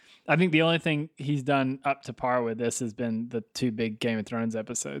either. I think the only thing he's done up to par with this has been the 2 big Game of Thrones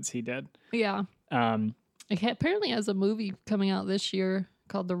episodes he did. Yeah. It apparently has a movie coming out this year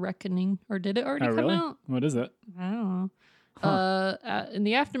called The Reckoning, or did it already come out? What is it? I don't know. In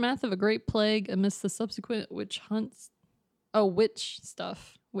the aftermath of a great plague amidst the subsequent witch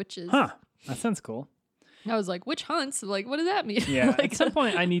stuff. Witches. Huh. That sounds cool. I was like, witch hunts? Like, what does that mean? Yeah. Like, at some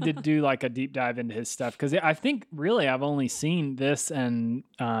point, I need to do like a deep dive into his stuff because I think really I've only seen this and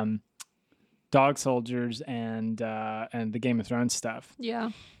Dog Soldiers and the Game of Thrones stuff.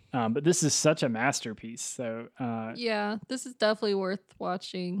 Yeah. But this is such a masterpiece. So yeah, this is definitely worth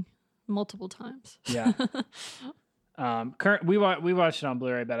watching multiple times. Yeah. We watched it on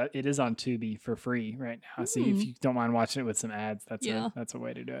Blu-ray, but it is on Tubi for free right now. So if you don't mind watching it with some ads, that's a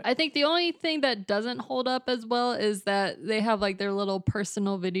way to do it. I think the only thing that doesn't hold up as well is that they have like their little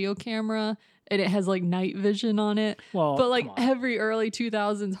personal video camera and it has like night vision on it. Well, but like every early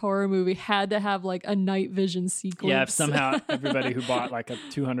 2000s horror movie had to have like a night vision sequence. Yeah, if somehow everybody who bought like a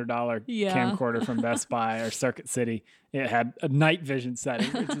 $200 camcorder from Best Buy or Circuit City, it had a night vision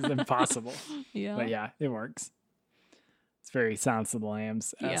setting, which is impossible. Yeah. But yeah, it works. It's very Silence of the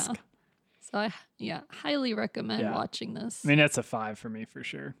Lambs-esque. Yeah. So I highly recommend watching this. I mean, that's a 5 for me for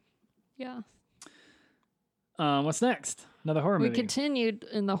sure. Yeah. What's next? Another horror movie. We continued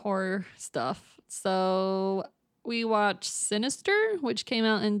in the horror stuff. So we watched Sinister, which came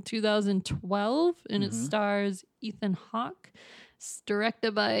out in 2012, and it stars Ethan Hawke. It's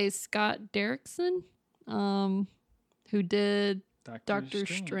directed by Scott Derrickson, who did Doctor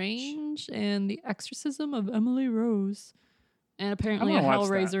Strange and The Exorcism of Emily Rose, and apparently a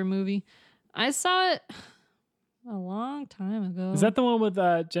Hellraiser movie. I saw it a long time ago. Is that the one with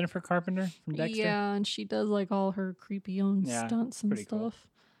Jennifer Carpenter from Dexter? Yeah, and she does like all her creepy own stunts and stuff.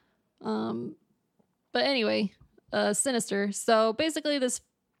 Cool. But anyway, Sinister. So basically this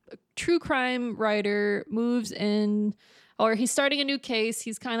true crime writer moves in, or he's starting a new case.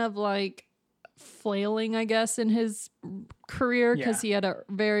 He's kind of like flailing, I guess, in his career because he had a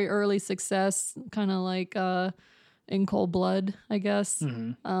very early success, kind of like in Cold Blood, I guess,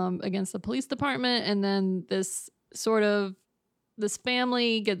 against the police department. And then this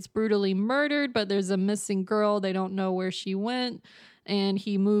family gets brutally murdered, but there's a missing girl. They don't know where she went. And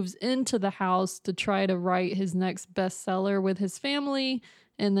he moves into the house to try to write his next bestseller with his family.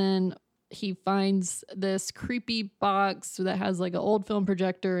 And then he finds this creepy box that has like an old film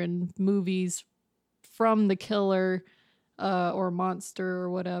projector and movies from the killer or monster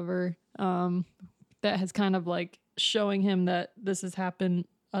or whatever, that has kind of like showing him that this has happened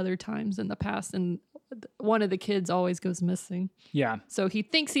other times in the past, and one of the kids always goes missing. Yeah. So he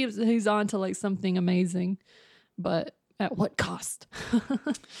thinks he's on to like something amazing, but at what cost?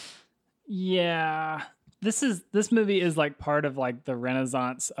 Yeah. This movie is like part of like the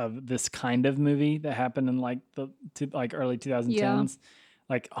renaissance of this kind of movie that happened in like the early 2010s. Yeah.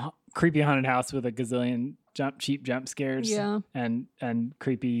 Like creepy haunted house with a gazillion cheap jump scares. Yeah. And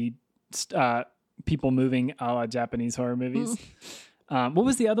creepy people moving a la Japanese horror movies. What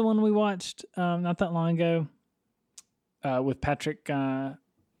was the other one we watched not that long ago with Patrick? Oh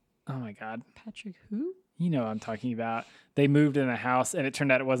my God. Patrick who? You know what I'm talking about. They moved in a house and it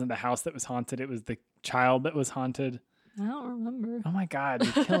turned out it wasn't the house that was haunted. It was the child that was haunted. I don't remember. Oh my God,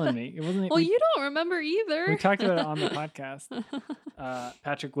 you're killing me. It wasn't. Well, you don't remember either. We talked about it on the podcast.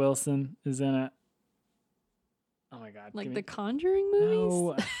 Patrick Wilson is in it. Oh my God. Like the Conjuring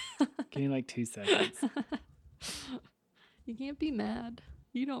movies? No. Give me like 2 seconds. You can't be mad.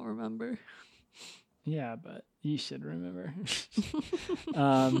 You don't remember. Yeah, but you should remember.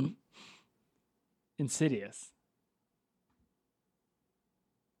 Insidious.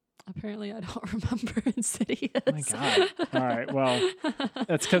 Apparently, I don't remember Insidious. Oh my God. All right. Well,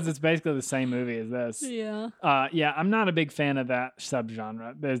 that's because it's basically the same movie as this. Yeah. Yeah, I'm not a big fan of that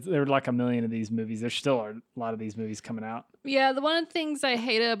subgenre. There are like a million of these movies. There still are a lot of these movies coming out. Yeah, one of the things I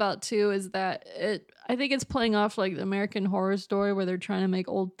hate about too is that I think it's playing off like the American Horror Story where they're trying to make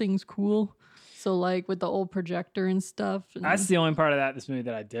old things cool. So like with the old projector and stuff. And that's the only part of this movie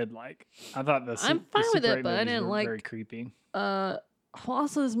that I did like. I thought I'm fine with it, but I didn't like very creepy.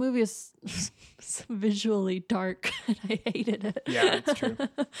 Also, this movie is visually dark, and I hated it. Yeah, it's true.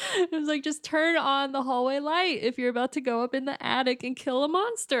 It was like, just turn on the hallway light if you're about to go up in the attic and kill a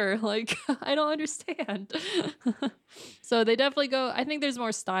monster. Like, I don't understand. So they definitely go. I think there's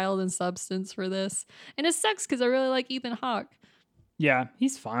more style than substance for this, and it sucks because I really like Ethan Hawke. Yeah,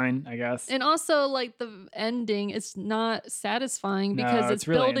 he's fine, I guess. And also, like, the ending, it's not satisfying because it's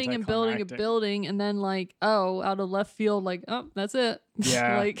really building and building and building, and then, like, out of left field, like, oh, that's it.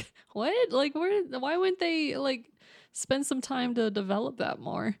 Yeah. Like, what? Like, why wouldn't they, like, spend some time to develop that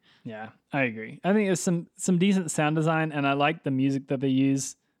more? Yeah, I agree. I think there's some decent sound design, and I like the music that they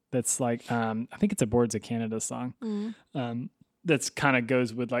use. That's like, I think it's a Boards of Canada song. That's kind of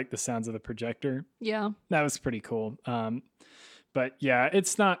goes with, like, the sounds of the projector. Yeah. That was pretty cool. But yeah,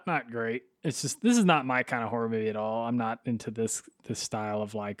 it's not great. It's just, this is not my kind of horror movie at all. I'm not into this style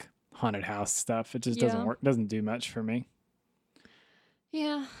of like haunted house stuff. It just doesn't work. Doesn't do much for me.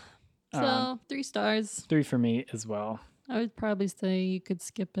 Yeah. So 3 stars. 3 for me as well. I would probably say you could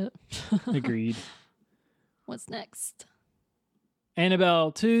skip it. Agreed. What's next?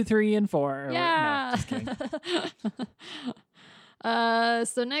 Annabelle 2, 3, and 4. Yeah. No, just kidding.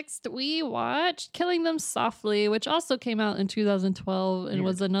 So next we watched Killing Them Softly, which also came out in 2012 and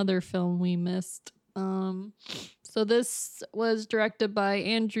was another film we missed. So this was directed by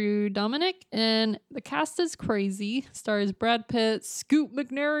Andrew Dominik, and the cast is crazy. Stars Brad Pitt, Scoot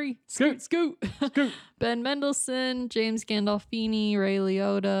McNairy, Scoot, Ben Mendelsohn, James Gandolfini, Ray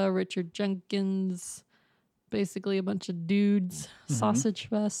Liotta, Richard Jenkins. Basically a bunch of dudes, sausage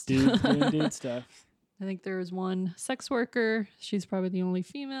fest. Dude stuff. I think there was one sex worker. She's probably the only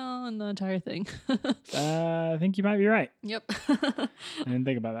female in the entire thing. I think you might be right. Yep. I didn't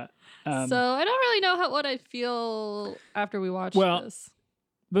think about that. So I don't really know what I feel after we watch this.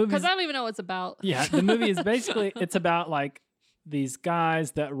 Because I don't even know what it's about. Yeah, the movie is basically, it's about like these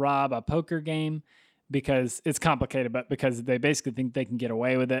guys that rob a poker game because it's complicated, but because they basically think they can get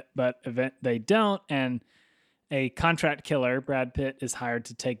away with it, but they don't. And a contract killer, Brad Pitt, is hired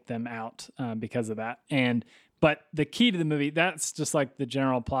to take them out because of that. But the key to the movie, that's just like the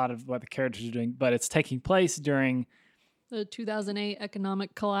general plot of what the characters are doing, but it's taking place during the 2008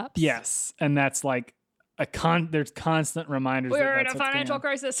 economic collapse. Yes, and that's like there's constant reminders. We're in a financial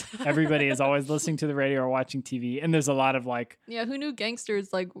crisis. Everybody is always listening to the radio or watching TV, and there's a lot of like, yeah, who knew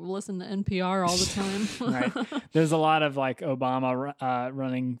gangsters like listen to NPR all the time? Right. There's a lot of like Obama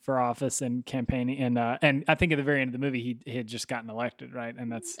running for office and campaigning, and I think at the very end of the movie he had just gotten elected, right?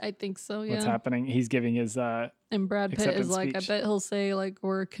 And that's, I think so. Yeah, what's happening? He's giving his and Brad Pitt is like, speech. I bet he'll say like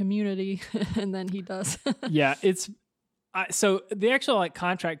we're a community, and then he does. Yeah, it's. So the actual like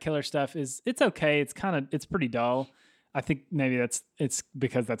contract killer stuff it's okay. It's pretty dull. I think maybe it's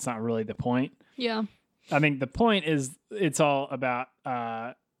because that's not really the point. Yeah. I think the point is it's all about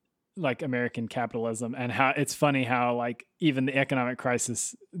like American capitalism and how it's funny how like even the economic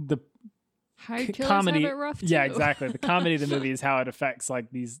crisis, the hired killers comedy, have it rough too. Yeah, exactly. The comedy of the movie is how it affects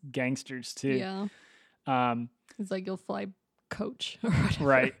like these gangsters too. Yeah. It's like you'll fly coach or whatever.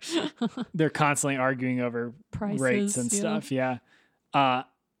 Right. They're constantly arguing over prices, rates and stuff. Yeah.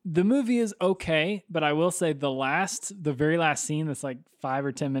 The movie is okay, but I will say the very last scene that's like 5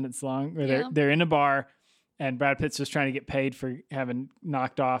 or 10 minutes long, where they're in a bar and Brad Pitt's just trying to get paid for having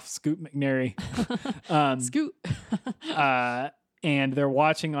knocked off Scoot McNairy. Scoot. And they're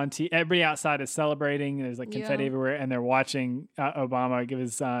watching on TV. Everybody outside is celebrating. There's like confetti everywhere, and they're watching Obama give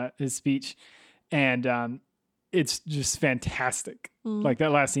his speech, and it's just fantastic. Like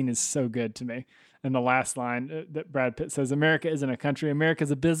that last scene is so good to me. And the last line that Brad Pitt says, "America isn't a country. America is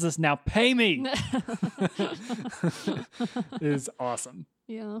a business. Now pay me." Is awesome.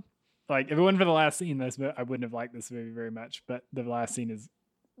 Yeah. Like if it wasn't for the last scene, I wouldn't have liked this movie very much. But the last scene is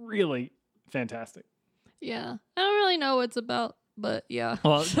really fantastic. Yeah. I don't really know what it's about, but yeah.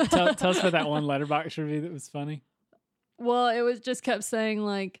 Well, tell us about that one Letterboxd review that was funny. Well, it was just kept saying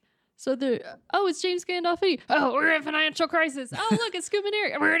like, it's James Gandolfini. Oh, we're in a financial crisis. Oh, look, it's Scoot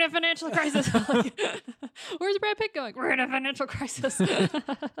McNairy. We're in a financial crisis. Where's Brad Pitt going? We're in a financial crisis.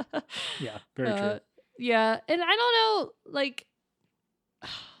 Yeah, very true. Yeah, and I don't know, like,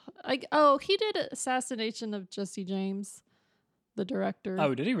 he did Assassination of Jesse James, the director.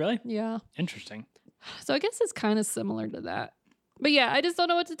 Oh, did he really? Yeah. Interesting. So I guess it's kind of similar to that. But yeah, I just don't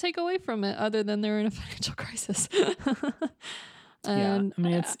know what to take away from it other than they're in a financial crisis. And, I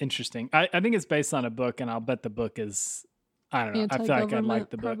mean, it's interesting. I think it's based on a book, and I'll bet the book is, I don't know. I feel like I'd like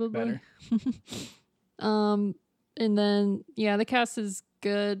the book better. And then, the cast is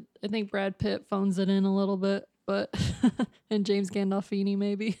good. I think Brad Pitt phones it in a little bit, but and James Gandolfini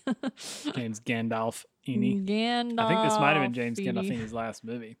maybe. James Gandolfini. I think this might have been James Gandolfini's last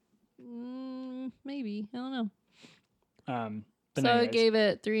movie. Maybe, I don't know. But so anyways, I gave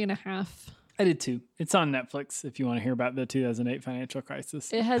it 3.5. I did too. It's on Netflix if you want to hear about the 2008 financial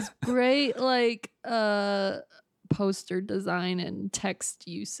crisis. It has great poster design and text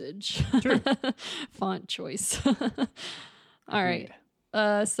usage. True. Font choice. All right.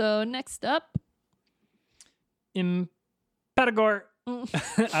 So next up, Impetigore. I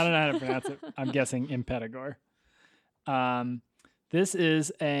don't know how to pronounce it. I'm guessing Impetigore. This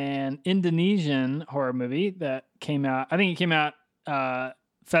is an Indonesian horror movie that came out. I think it came out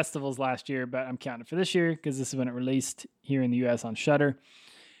festivals last year, but I'm counting it for this year because this is when it released here in the U.S. on Shudder.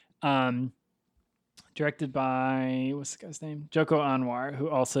 Directed by, what's the guy's name? Joko Anwar, who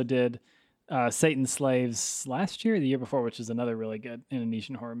also did Satan's Slaves last year or the year before, which is another really good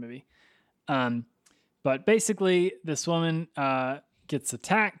Indonesian horror movie. But basically, this woman gets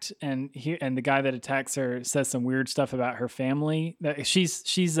attacked, and the guy that attacks her says some weird stuff about her family. That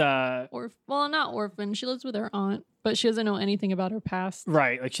she's not orphan. She lives with her aunt, but she doesn't know anything about her past.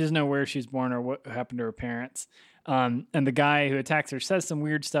 Right, like she doesn't know where she was born or what happened to her parents. And the guy who attacks her says some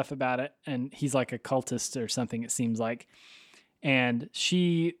weird stuff about it, and he's like a cultist or something, it seems like. And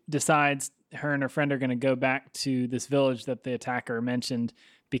she decides her and her friend are going to go back to this village that the attacker mentioned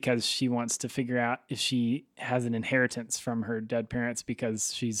because she wants to figure out if she has an inheritance from her dead parents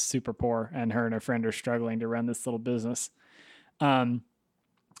because she's super poor and her friend are struggling to run this little business. And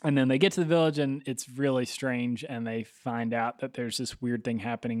then they get to the village and it's really strange, and they find out that there's this weird thing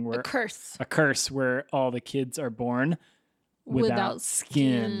happening where a curse where all the kids are born without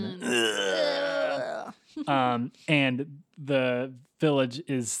skin. And the village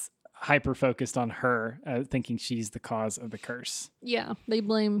is hyper focused on her, thinking she's the cause of the curse. Yeah, they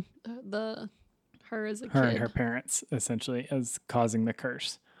blame her as a kid. Her and her parents essentially as causing the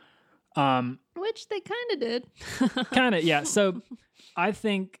curse. Which they kind of did. Kind of, yeah. So I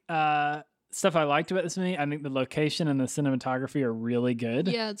think stuff I liked about this movie, I think the location and the cinematography are really good.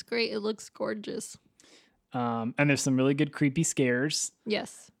 Yeah, it's great. It looks gorgeous. And there's some really good creepy scares.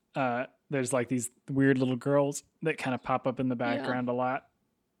 Yes. There's like these weird little girls that kind of pop up in the background a lot.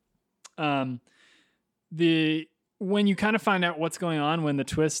 When you kind of find out what's going on, when the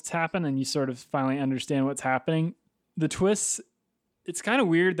twists happen and you sort of finally understand what's happening, the twists, it's kind of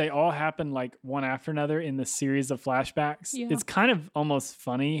weird. They all happen like one after another in this series of flashbacks. Yeah. It's kind of almost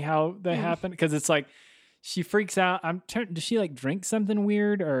funny how they happen because it's like she freaks out. Does she like drink something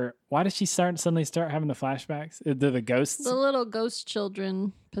weird, or why does she suddenly start having the flashbacks? Do the ghosts? The little ghost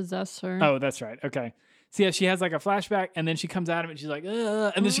children possess her. Oh, that's right. Okay. So yeah, she has like a flashback, and then she comes out of it and she's like,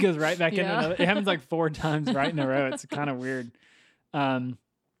 ugh, and then she goes right back into another. It happens like 4 times right in a row. It's kind of weird.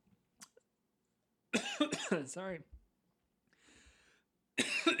 Sorry.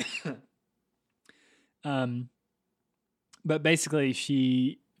 But basically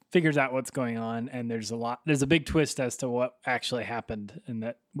she figures out what's going on, and there's a big twist as to what actually happened and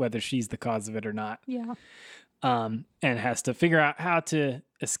that whether she's the cause of it or not. Yeah. And has to figure out how to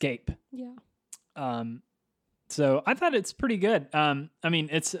escape. Yeah. So I thought it's pretty good. I mean,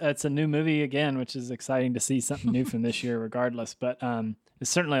 it's a new movie again, which is exciting to see something new from this year regardless, but it's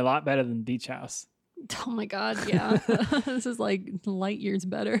certainly a lot better than Beach House. Oh my God, yeah. This is like light years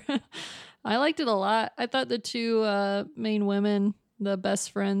better. I liked it a lot. I thought the 2 main women, the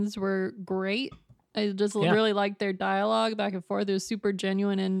best friends, were great. I just really liked their dialogue back and forth. It was super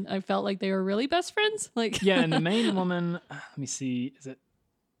genuine, and I felt like they were really best friends. Yeah, and the main woman, let me see, is it?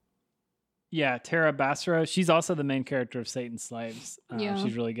 Yeah, Tara Basro. She's also the main character of Satan's Slaves.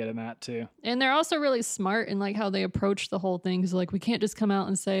 She's really good in that too. And they're also really smart in like how they approach the whole thing. Because like we can't just come out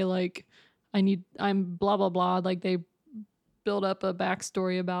and say like I'm blah blah blah. Like they build up a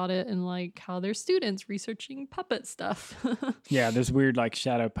backstory about it and like how they're students researching puppet stuff. Yeah, there's weird like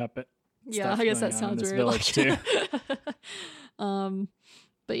shadow puppet. Yeah, I guess that sounds weird. Like, too.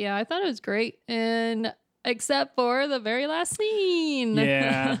 But yeah, I thought it was great, and except for the very last scene.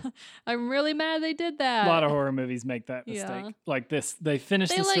 Yeah. I'm really mad they did that. A lot of horror movies make that mistake. Yeah. Like this, they finish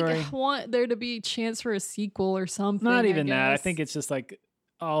the story. They want there to be a chance for a sequel or something. Not even that. I think it's just like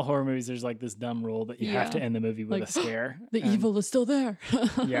all horror movies, there's like this dumb rule that you have to end the movie with like, a scare. The evil is still there.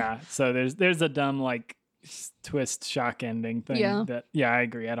 Yeah. So there's a dumb like twist shock ending thing. Yeah, I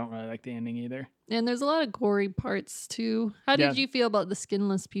agree. I don't really like the ending either. And there's a lot of gory parts too. How did you feel about the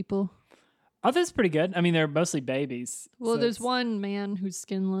skinless people? I thought it's pretty good. I mean, they're mostly babies. Well, there's one man who's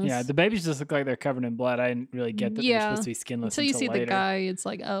skinless. Yeah, the babies just look like they're covered in blood. I didn't really get that they're supposed to be skinless until you see later. the guy. It's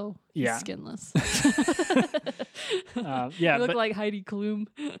like, oh, he's skinless. Yeah, you look like Heidi Klum.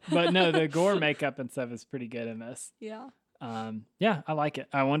 But no, the gore makeup and stuff is pretty good in this. Yeah. Yeah, I like it.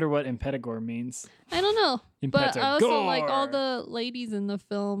 I wonder what impetigore means. I don't know. But I also like all the ladies in the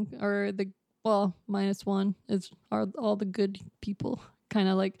film, or minus one are all the good people. Kind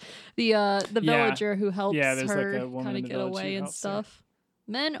of like the villager who helps her kind of get away and stuff.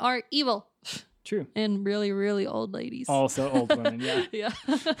 Her. Men are evil. True. And really, really old ladies. Also old women, yeah. Yeah.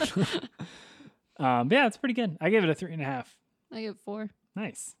 Yeah, it's pretty good. I gave it a 3.5. I give it 4.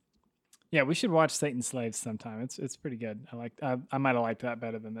 Nice. Yeah, we should watch Satan's Slaves sometime. It's pretty good. I might have liked that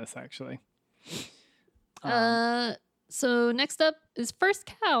better than this actually. So next up is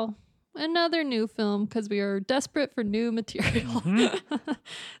First Cow. Another new film because we are desperate for new material. Mm-hmm.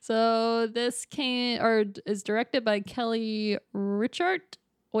 So this is directed by Kelly Reichardt,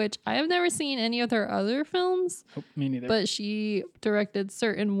 which I have never seen any of her other films. Oh, me neither. But she directed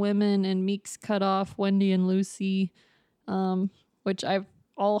Certain Women and Meek's Cutoff, Wendy and Lucy, which I've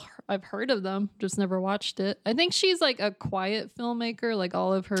heard of them, just never watched it. I think she's like a quiet filmmaker. Like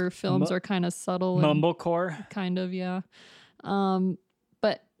all of her films are kind of subtle. Mumblecore. Kind of, yeah.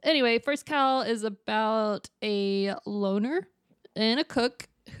 But anyway, First Cow is about a loner and a cook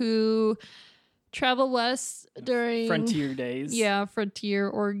who travel west during frontier days. Yeah, frontier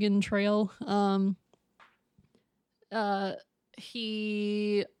Oregon Trail.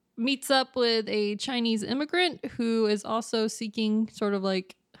 He meets up with a Chinese immigrant who is also seeking sort of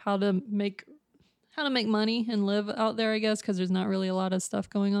like how to make money and live out there, I guess, because there's not really a lot of stuff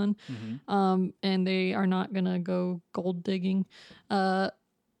going on. Mm-hmm. And they are not gonna go gold digging.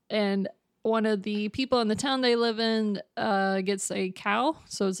 And one of the people in the town they live in gets a cow.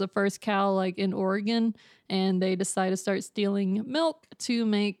 So it's the first cow like in Oregon. And they decide to start stealing milk to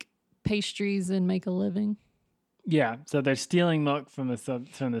make pastries and make a living. Yeah. So they're stealing milk from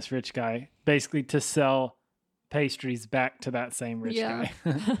this rich guy, basically to sell pastries back to that same rich guy.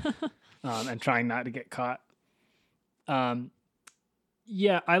 And trying not to get caught.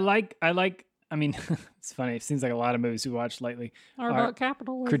 Yeah, I mean, it's funny. It seems like a lot of movies we watched lately are about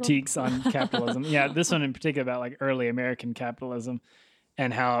capitalism. Critiques on capitalism. Yeah, this one in particular about like early American capitalism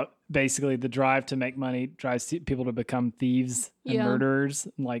and how basically the drive to make money drives people to become thieves and murderers.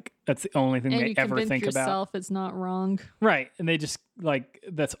 Like that's the only thing they ever think about. It's not wrong. Right. And they just like,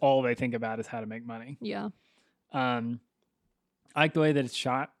 that's all they think about is how to make money. Yeah. I like the way that it's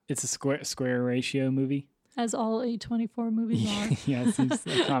shot. It's a square ratio movie. As all A24 movies are. Yeah, it seems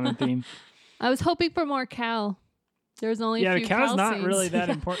a common theme. I was hoping for more cow. There's only a few cow the cow's not scenes. really that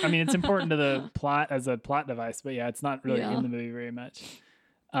important. I mean, it's important to the plot as a plot device, but yeah, it's not really in the movie very much.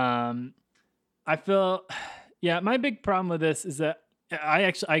 I feel, my big problem with this is that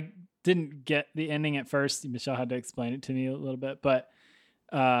I didn't get the ending at first. Michelle had to explain it to me a little bit, but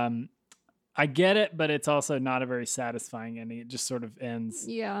I get it, but it's also not a very satisfying ending. It just sort of ends.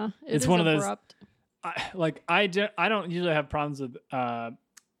 Yeah, it's one of those. I don't usually have problems with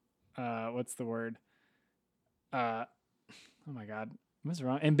what's the word? Oh my God, what's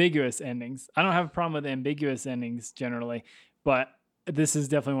wrong? Ambiguous endings. I don't have a problem with ambiguous endings generally, but this is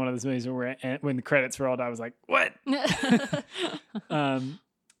definitely one of those movies where when the credits rolled, I was like, "What?"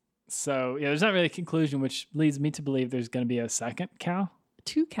 So yeah, there's not really a conclusion, which leads me to believe there's going to be a second cow.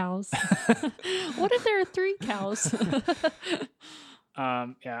 2 cows. What if there are 3 cows?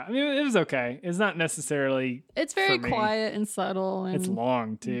 Yeah, I mean, it was okay. It's not necessarily. It's very quiet and subtle, and it's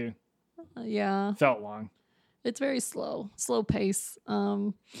long too. Yeah, felt long. It's very slow pace.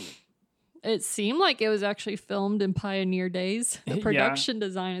 It seemed like it was actually filmed in pioneer days. The production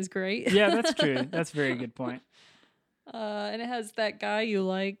design is great. Yeah, that's true. That's a very good point. And it has that guy you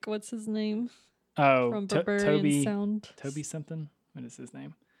like. What's his name? Oh, from Barbarian Sound. Toby something. What is his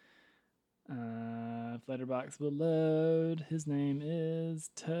name? Letterboxd will load. His name is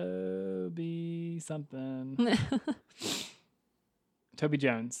Toby something. Toby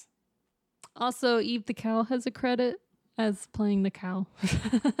Jones. Also, Eve the cow has a credit as playing the cow.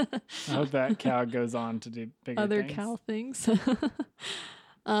 I hope that cow goes on to do bigger other things. cow things.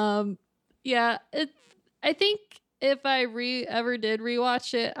 Yeah, I think if I ever did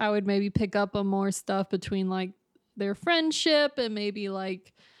rewatch it, I would maybe pick up on more stuff between like their friendship and maybe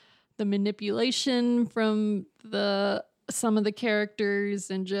like the manipulation from some of the characters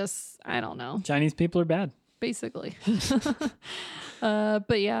and just, I don't know. Chinese people are bad. Basically.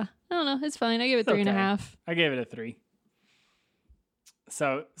 But yeah, I don't know. It's fine. I gave it 3.5. Okay. I gave it a 3.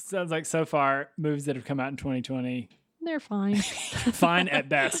 So sounds like so far movies that have come out in 2020 They're fine. Fine at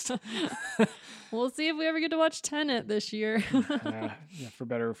best. We'll see if we ever get to watch Tenet this year. Yeah, for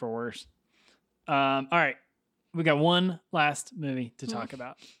better or for worse. All right. We got one last movie to talk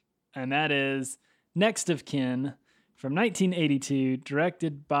about, and that is Next of Kin from 1982,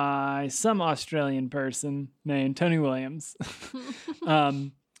 directed by some Australian person named Tony Williams.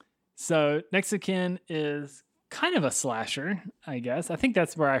 So Next of Kin is kind of a slasher, I guess. I think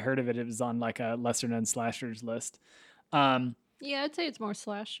that's where I heard of it. It was on like a lesser known slashers list. Yeah, I'd say it's more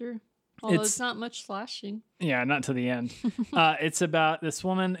slasher. Although it's not much slashing. Yeah, not to the end. It's about this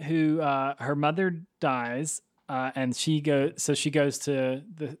woman who her mother dies, and she goes to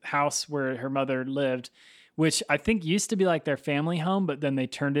the house where her mother lived, which I think used to be like their family home, but then they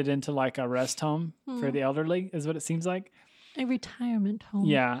turned it into like a rest home for the elderly, is what it seems like. A retirement home.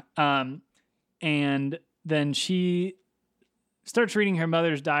 Yeah. And then she starts reading her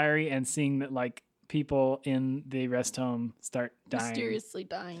mother's diary and seeing that like people in the rest home start dying. Mysteriously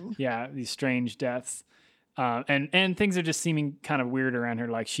dying. Yeah, these strange deaths. And things are just seeming kind of weird around her,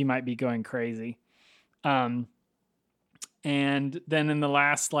 like she might be going crazy. And then in the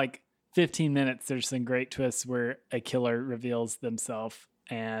last like 15 minutes, there's some great twists where a killer reveals themselves,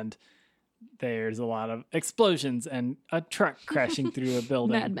 and there's a lot of explosions and a truck crashing through a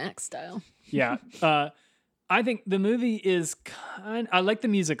building. Mad Max style. Yeah. I think the movie is I like the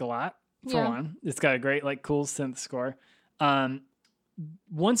music a lot. For one, it's got a great, like, cool synth score.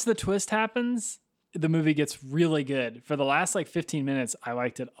 Once the twist happens, the movie gets really good. For the last, like, 15 minutes, I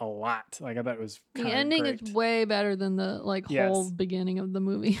liked it a lot. Like, I thought it was kind of The ending great. is way better than the, like, whole beginning of the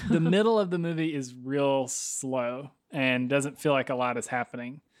movie. The middle of the movie is real slow and doesn't feel like a lot is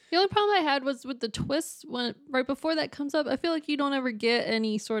happening. The only problem I had was with the twists. When right before that comes up, I feel like you don't ever get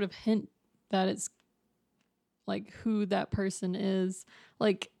any sort of hint that it's, like, who that person is.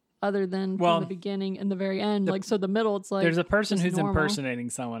 Like, other than from the beginning and the very end. Like, so the middle, it's like... There's a person who's normal. impersonating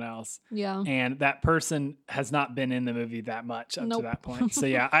someone else. Yeah. And that person has not been in the movie that much up to that point. So,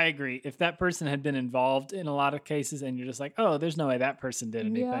 yeah, I agree. If that person had been involved in a lot of cases and you're just like, oh, there's no way that person did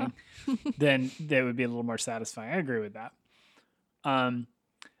anything, then they would be a little more satisfying. I agree with that.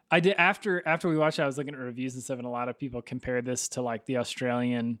 I did after we watched it, I was looking at reviews and stuff, and a lot of people compare this to, like, the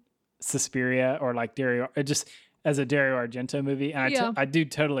Australian Suspiria or, like, Dario... as a Dario Argento movie. And I do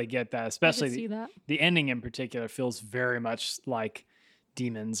totally get that, especially the ending in particular feels very much like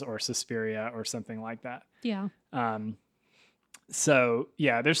Demons or Suspiria or something like that. Yeah. So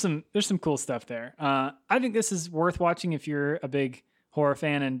yeah, there's some cool stuff there. I think this is worth watching if you're a big horror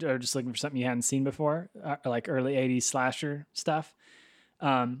fan and are just looking for something you hadn't seen before, like early 80s slasher stuff.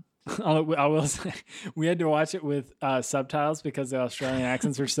 I will say we had to watch it with subtitles because the Australian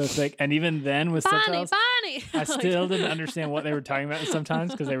accents were so thick, and even then with subtitles, I still didn't understand what they were talking about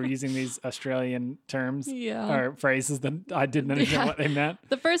sometimes because they were using these Australian terms or phrases that I didn't understand what they meant.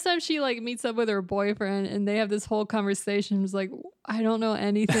 The first time she like meets up with her boyfriend and they have this whole conversation, it's like, I don't know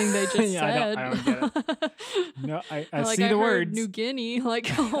anything they just said. I don't get it. No, I like, see the words. New Guinea, like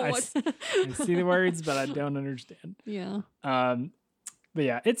I see the words, but I don't understand. Yeah. But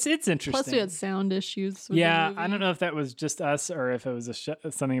yeah, it's interesting. Plus, we had sound issues. With I don't know if that was just us or if it was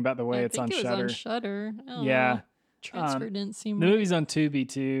something about the way it's on Shudder. I think it was on Shudder. Yeah, transfer didn't seem. The movie's on Tubi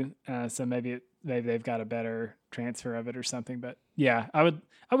too, so maybe they've got a better transfer of it or something. But yeah, I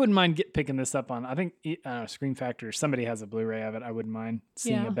wouldn't mind picking this up on. I think Scream Factory. Somebody has a Blu-ray of it. I wouldn't mind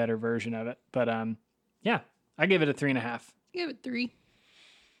seeing a better version of it. But yeah, I gave it a 3.5. I gave it 3.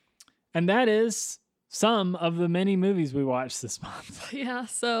 And that is some of the many movies we watched this month. Yeah.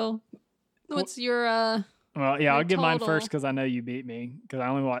 So, what's your? Well, yeah, I'll give mine first because I know you beat me. Because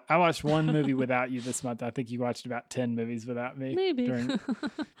I watched one movie without you this month. I think you watched about 10 movies without me. Maybe.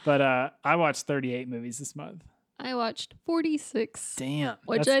 But I watched 38 movies this month. I watched 46. Damn.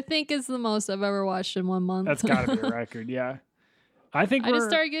 Which I think is the most I've ever watched in one month. That's got to be a record. Yeah. I just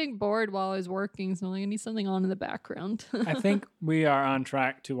started getting bored while I was working, so I need something on in the background. I think we are on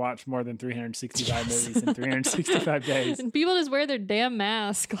track to watch more than 365 movies in 365 days. And people just wear their damn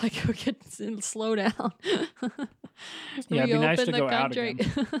mask, like we could slow down. Yeah, it'd be nice to go out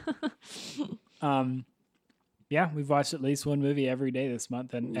again. Yeah, we've watched at least one movie every day this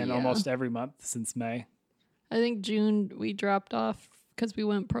month, and almost every month since May. I think June we dropped off because we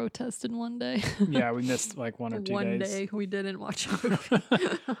went protested one day. Yeah, we missed like 1 or 2 days. One day we didn't watch a movie.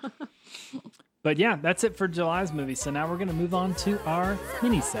 But yeah, that's it for July's movie. So now we're going to move on to our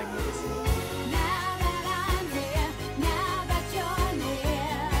mini segments.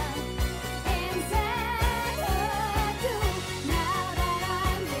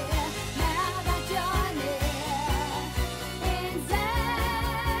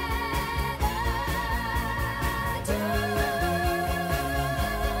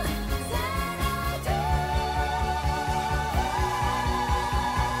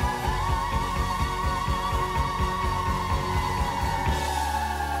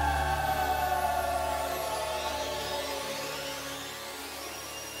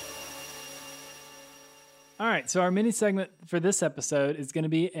 right, so our mini segment for this episode is going to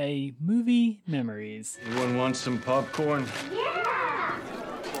be a movie memories. Anyone want some popcorn? Yeah!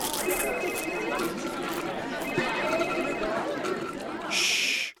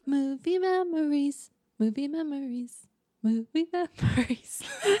 Shh. Movie memories. Movie memories. Movie memories.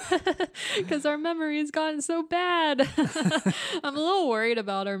 Because our memory has gotten so bad. I'm a little worried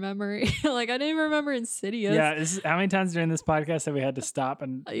about our memory. Like, I didn't even remember Insidious. Yeah, how many times during this podcast have we had to stop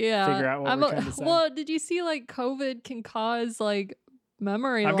and figure out what we're trying to say? Well, did you see, like, COVID can cause, like,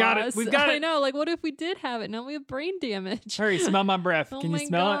 memory loss? Got it. We've got it. I know. Like, what if we did have it? Now we have brain damage. Hurry, smell my breath. Oh Can you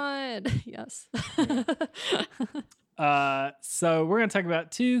smell it? Yes. So we're going to talk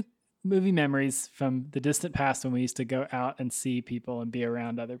about 2 movie memories from the distant past when we used to go out and see people and be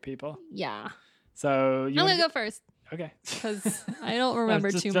around other people. Yeah. So I'm going to go first. Okay. Because I don't remember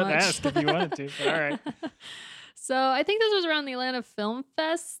too much. I was just ask if you wanted to, but all right. So I think this was around the Atlanta Film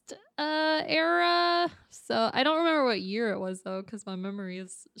Fest era. So I don't remember what year it was, though, because my memory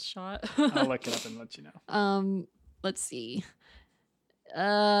is shot. I'll look it up and let you know. Let's see.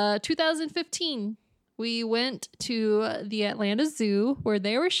 2015. We went to the Atlanta Zoo where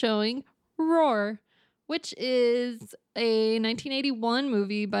they were showing Roar, which is a 1981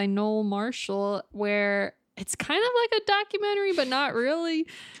 movie by Noel Marshall where it's kind of like a documentary, but not really.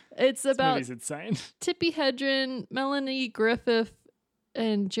 It's about insane. Tippi Hedren, Melanie Griffith,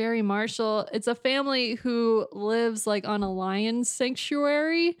 and Jerry Marshall. It's a family who lives like on a lion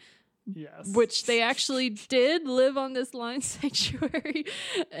sanctuary. Yes. Which they actually did live on this lion sanctuary.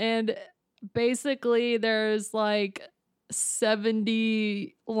 And basically there's like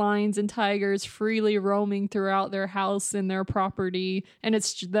 70 lions and tigers freely roaming throughout their house and their property, and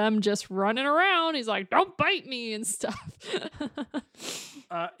it's them just running around. He's like, don't bite me and stuff.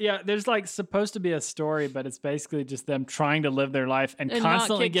 Yeah, there's like supposed to be a story, but it's basically just them trying to live their life and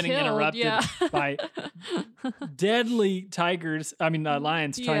constantly getting killed, interrupted by deadly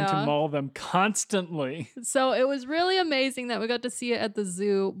lions trying to maul them constantly. So it was really amazing that we got to see it at the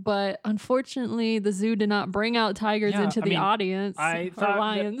zoo, but unfortunately the zoo did not bring out tigers into the audience. I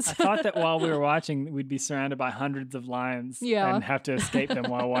thought that while we were watching, we'd be surrounded by hundreds of lions and have to escape them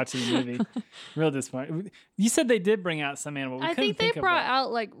while watching the movie. Real disappointing. You said they did bring out some animal. I think they brought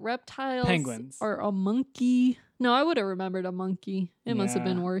out like reptiles, penguins, or a monkey. No, I would have remembered a monkey. It must have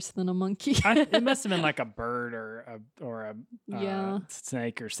been worse than a monkey. It must have been like a bird or a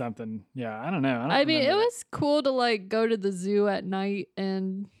snake or something. Yeah, I don't know. I mean, it was cool to like go to the zoo at night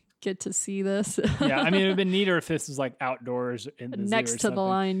and get to see this. Yeah, I mean, it would have been neater if this was like outdoors in the next zoo or to something. the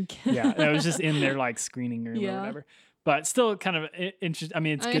Lion King. Yeah, it was just in their like screening room or whatever. But still kind of interesting. I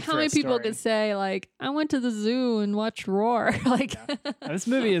mean, it's good for how many people could say, like, I went to the zoo and watched Roar? Like, this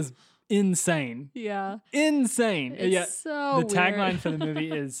movie is insane. Yeah. Insane. It's so the tagline for the movie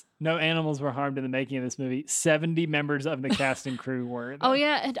is, no animals were harmed in the making of this movie. 70 members of the cast and crew were. Oh,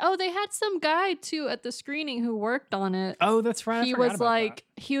 yeah. And they had some guy, too, at the screening who worked on it. Oh, that's right. He was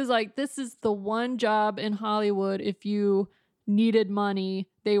like, this is the one job in Hollywood if you needed money,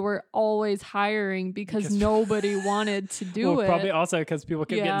 they were always hiring because nobody wanted to do it. Probably also because people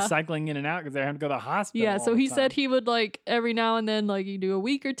kept getting cycling in and out because they had to go to the hospital. Yeah, so he said he would like every now and then like you do a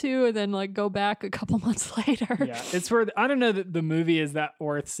week or two and then like go back a couple months later. Yeah, it's worth. I don't know that the movie is that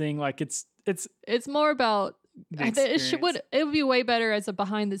worth seeing. Like it's more about. It would be way better as a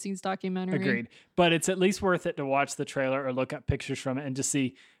behind the scenes documentary. Agreed, but it's at least worth it to watch the trailer or look up pictures from it and just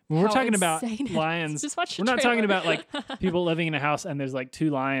see. When we're talking about lions, we're not talking about like people living in a house and there's like 2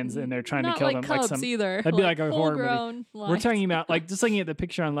 lions and they're trying to kill them. Cubs like either. That'd be like a horror movie. Lions. We're talking about like just looking at the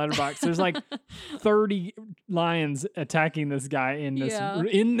picture on Letterboxd. There's like 30 lions attacking this guy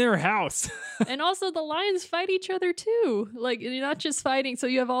in their house. And also the lions fight each other too. Like you're not just fighting. So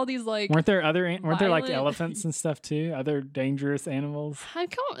you have all these like weren't there like elephants and stuff too? Other dangerous animals? I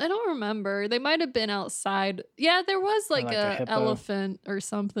don't remember. They might have been outside. Yeah, there was like a elephant or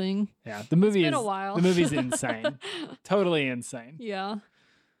something. Yeah, the movie been a while. The movie's insane. Totally insane. Yeah.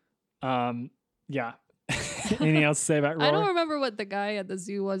 Yeah. Anything else to say about Roar? I don't remember what the guy at the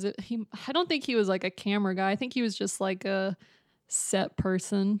zoo was. I don't think he was like a camera guy. I think he was just like a set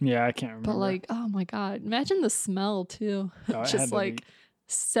person. Yeah, I can't remember. But like, oh my God, imagine the smell too. Just like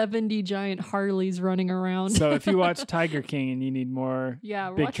 70 giant Harleys running around. So if you watch Tiger King and you need more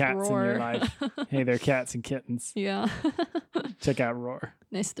big cats Roar. in your life, hey, they're cats and kittens. Yeah. Check out Roar.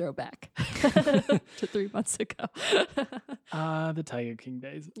 Nice throwback to 3 months ago. The Tiger King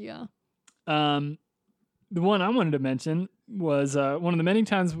days. Yeah. The one I wanted to mention was one of the many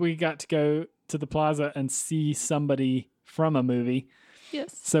times we got to go to the plaza and see somebody from a movie.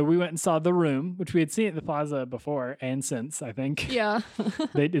 Yes. So we went and saw The Room, which we had seen at the plaza before and since, I think. Yeah.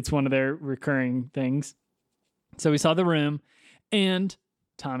 It's one of their recurring things. So we saw The Room, and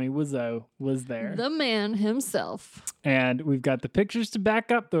Tommy Wiseau was there. The man himself. And we've got the pictures to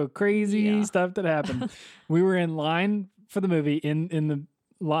back up the crazy stuff that happened. We were in line for the movie in the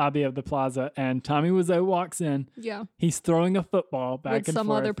lobby of the plaza, and Tommy Wiseau walks in. Yeah. He's throwing a football back with and forth.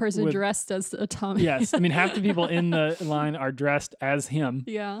 Some other person dressed as a Tommy. Yes. I mean, half the people in the line are dressed as him.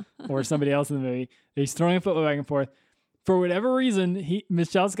 Yeah. Or somebody else in the movie. He's throwing a football back and forth. For whatever reason,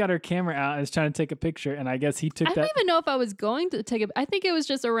 Michelle's got her camera out and is trying to take a picture, and I guess he took that. I don't even know if I was going to take it. I think it was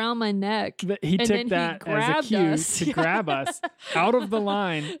just around my neck. But he took that as a cue to grab us out of the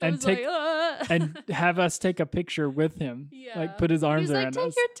line and take and have us take a picture with him. Yeah. Like put his arms around us.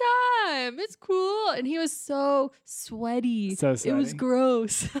 Take your time. It's cool. And he was so sweaty. So sweaty. It was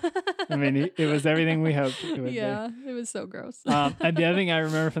gross. I mean, it was everything we hoped it would be. It was so gross. And the other thing I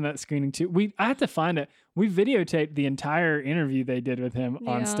remember from that screening too, I had to find it. We videotaped the entire interview they did with him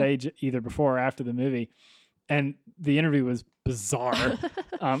on stage, either before or after the movie. And the interview was bizarre.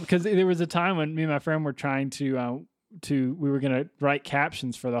 Because there was a time when me and my friend were trying we were going to write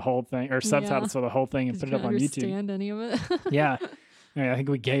captions for the whole thing, or subtitles for the whole thing, and put it up on YouTube. Understand any of it? Yeah. I think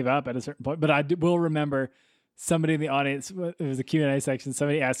we gave up at a certain point. But I will remember somebody in the audience, it was a Q&A section,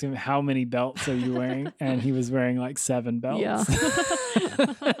 somebody asked him, how many belts are you wearing? And he was wearing like 7 belts. Yeah.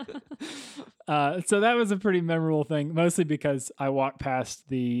 So that was a pretty memorable thing, mostly because I walked past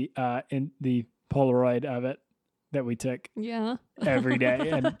the Polaroid of it that we took every day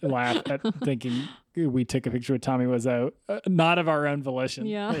and laughed at thinking we took a picture with Tommy Wiseau, not of our own volition.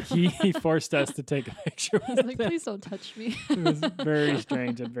 Yeah. He forced us to take a picture with him. Please don't touch me. It was very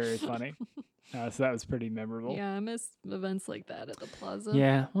strange and very funny. So that was pretty memorable. Yeah, I miss events like that at the plaza.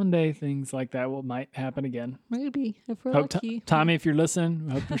 Yeah, one day things like that might happen again. Maybe, if we're lucky. Tommy, if you're listening,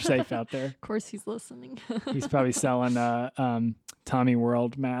 I hope you're safe out there. Of course he's listening. He's probably selling Tommy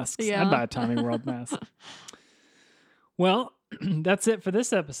World masks. Yeah. I'd buy a Tommy World mask. Well, that's it for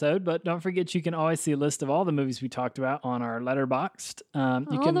this episode, but don't forget you can always see a list of all the movies we talked about on our Letterboxd.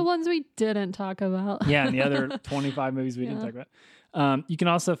 The ones we didn't talk about. Yeah, and the other 25 movies we didn't talk about. You can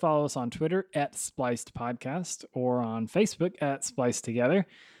also follow us on Twitter at Spliced Podcast or on Facebook at Spliced Together.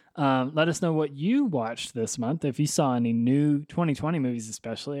 Let us know what you watched this month. If you saw any new 2020 movies,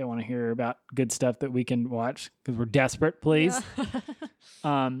 especially, I want to hear about good stuff that we can watch because we're desperate, please.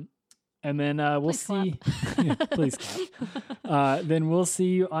 Yeah. And then we'll see. Please clap. Then we'll see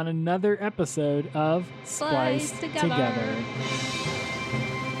you on another episode of Spliced Together.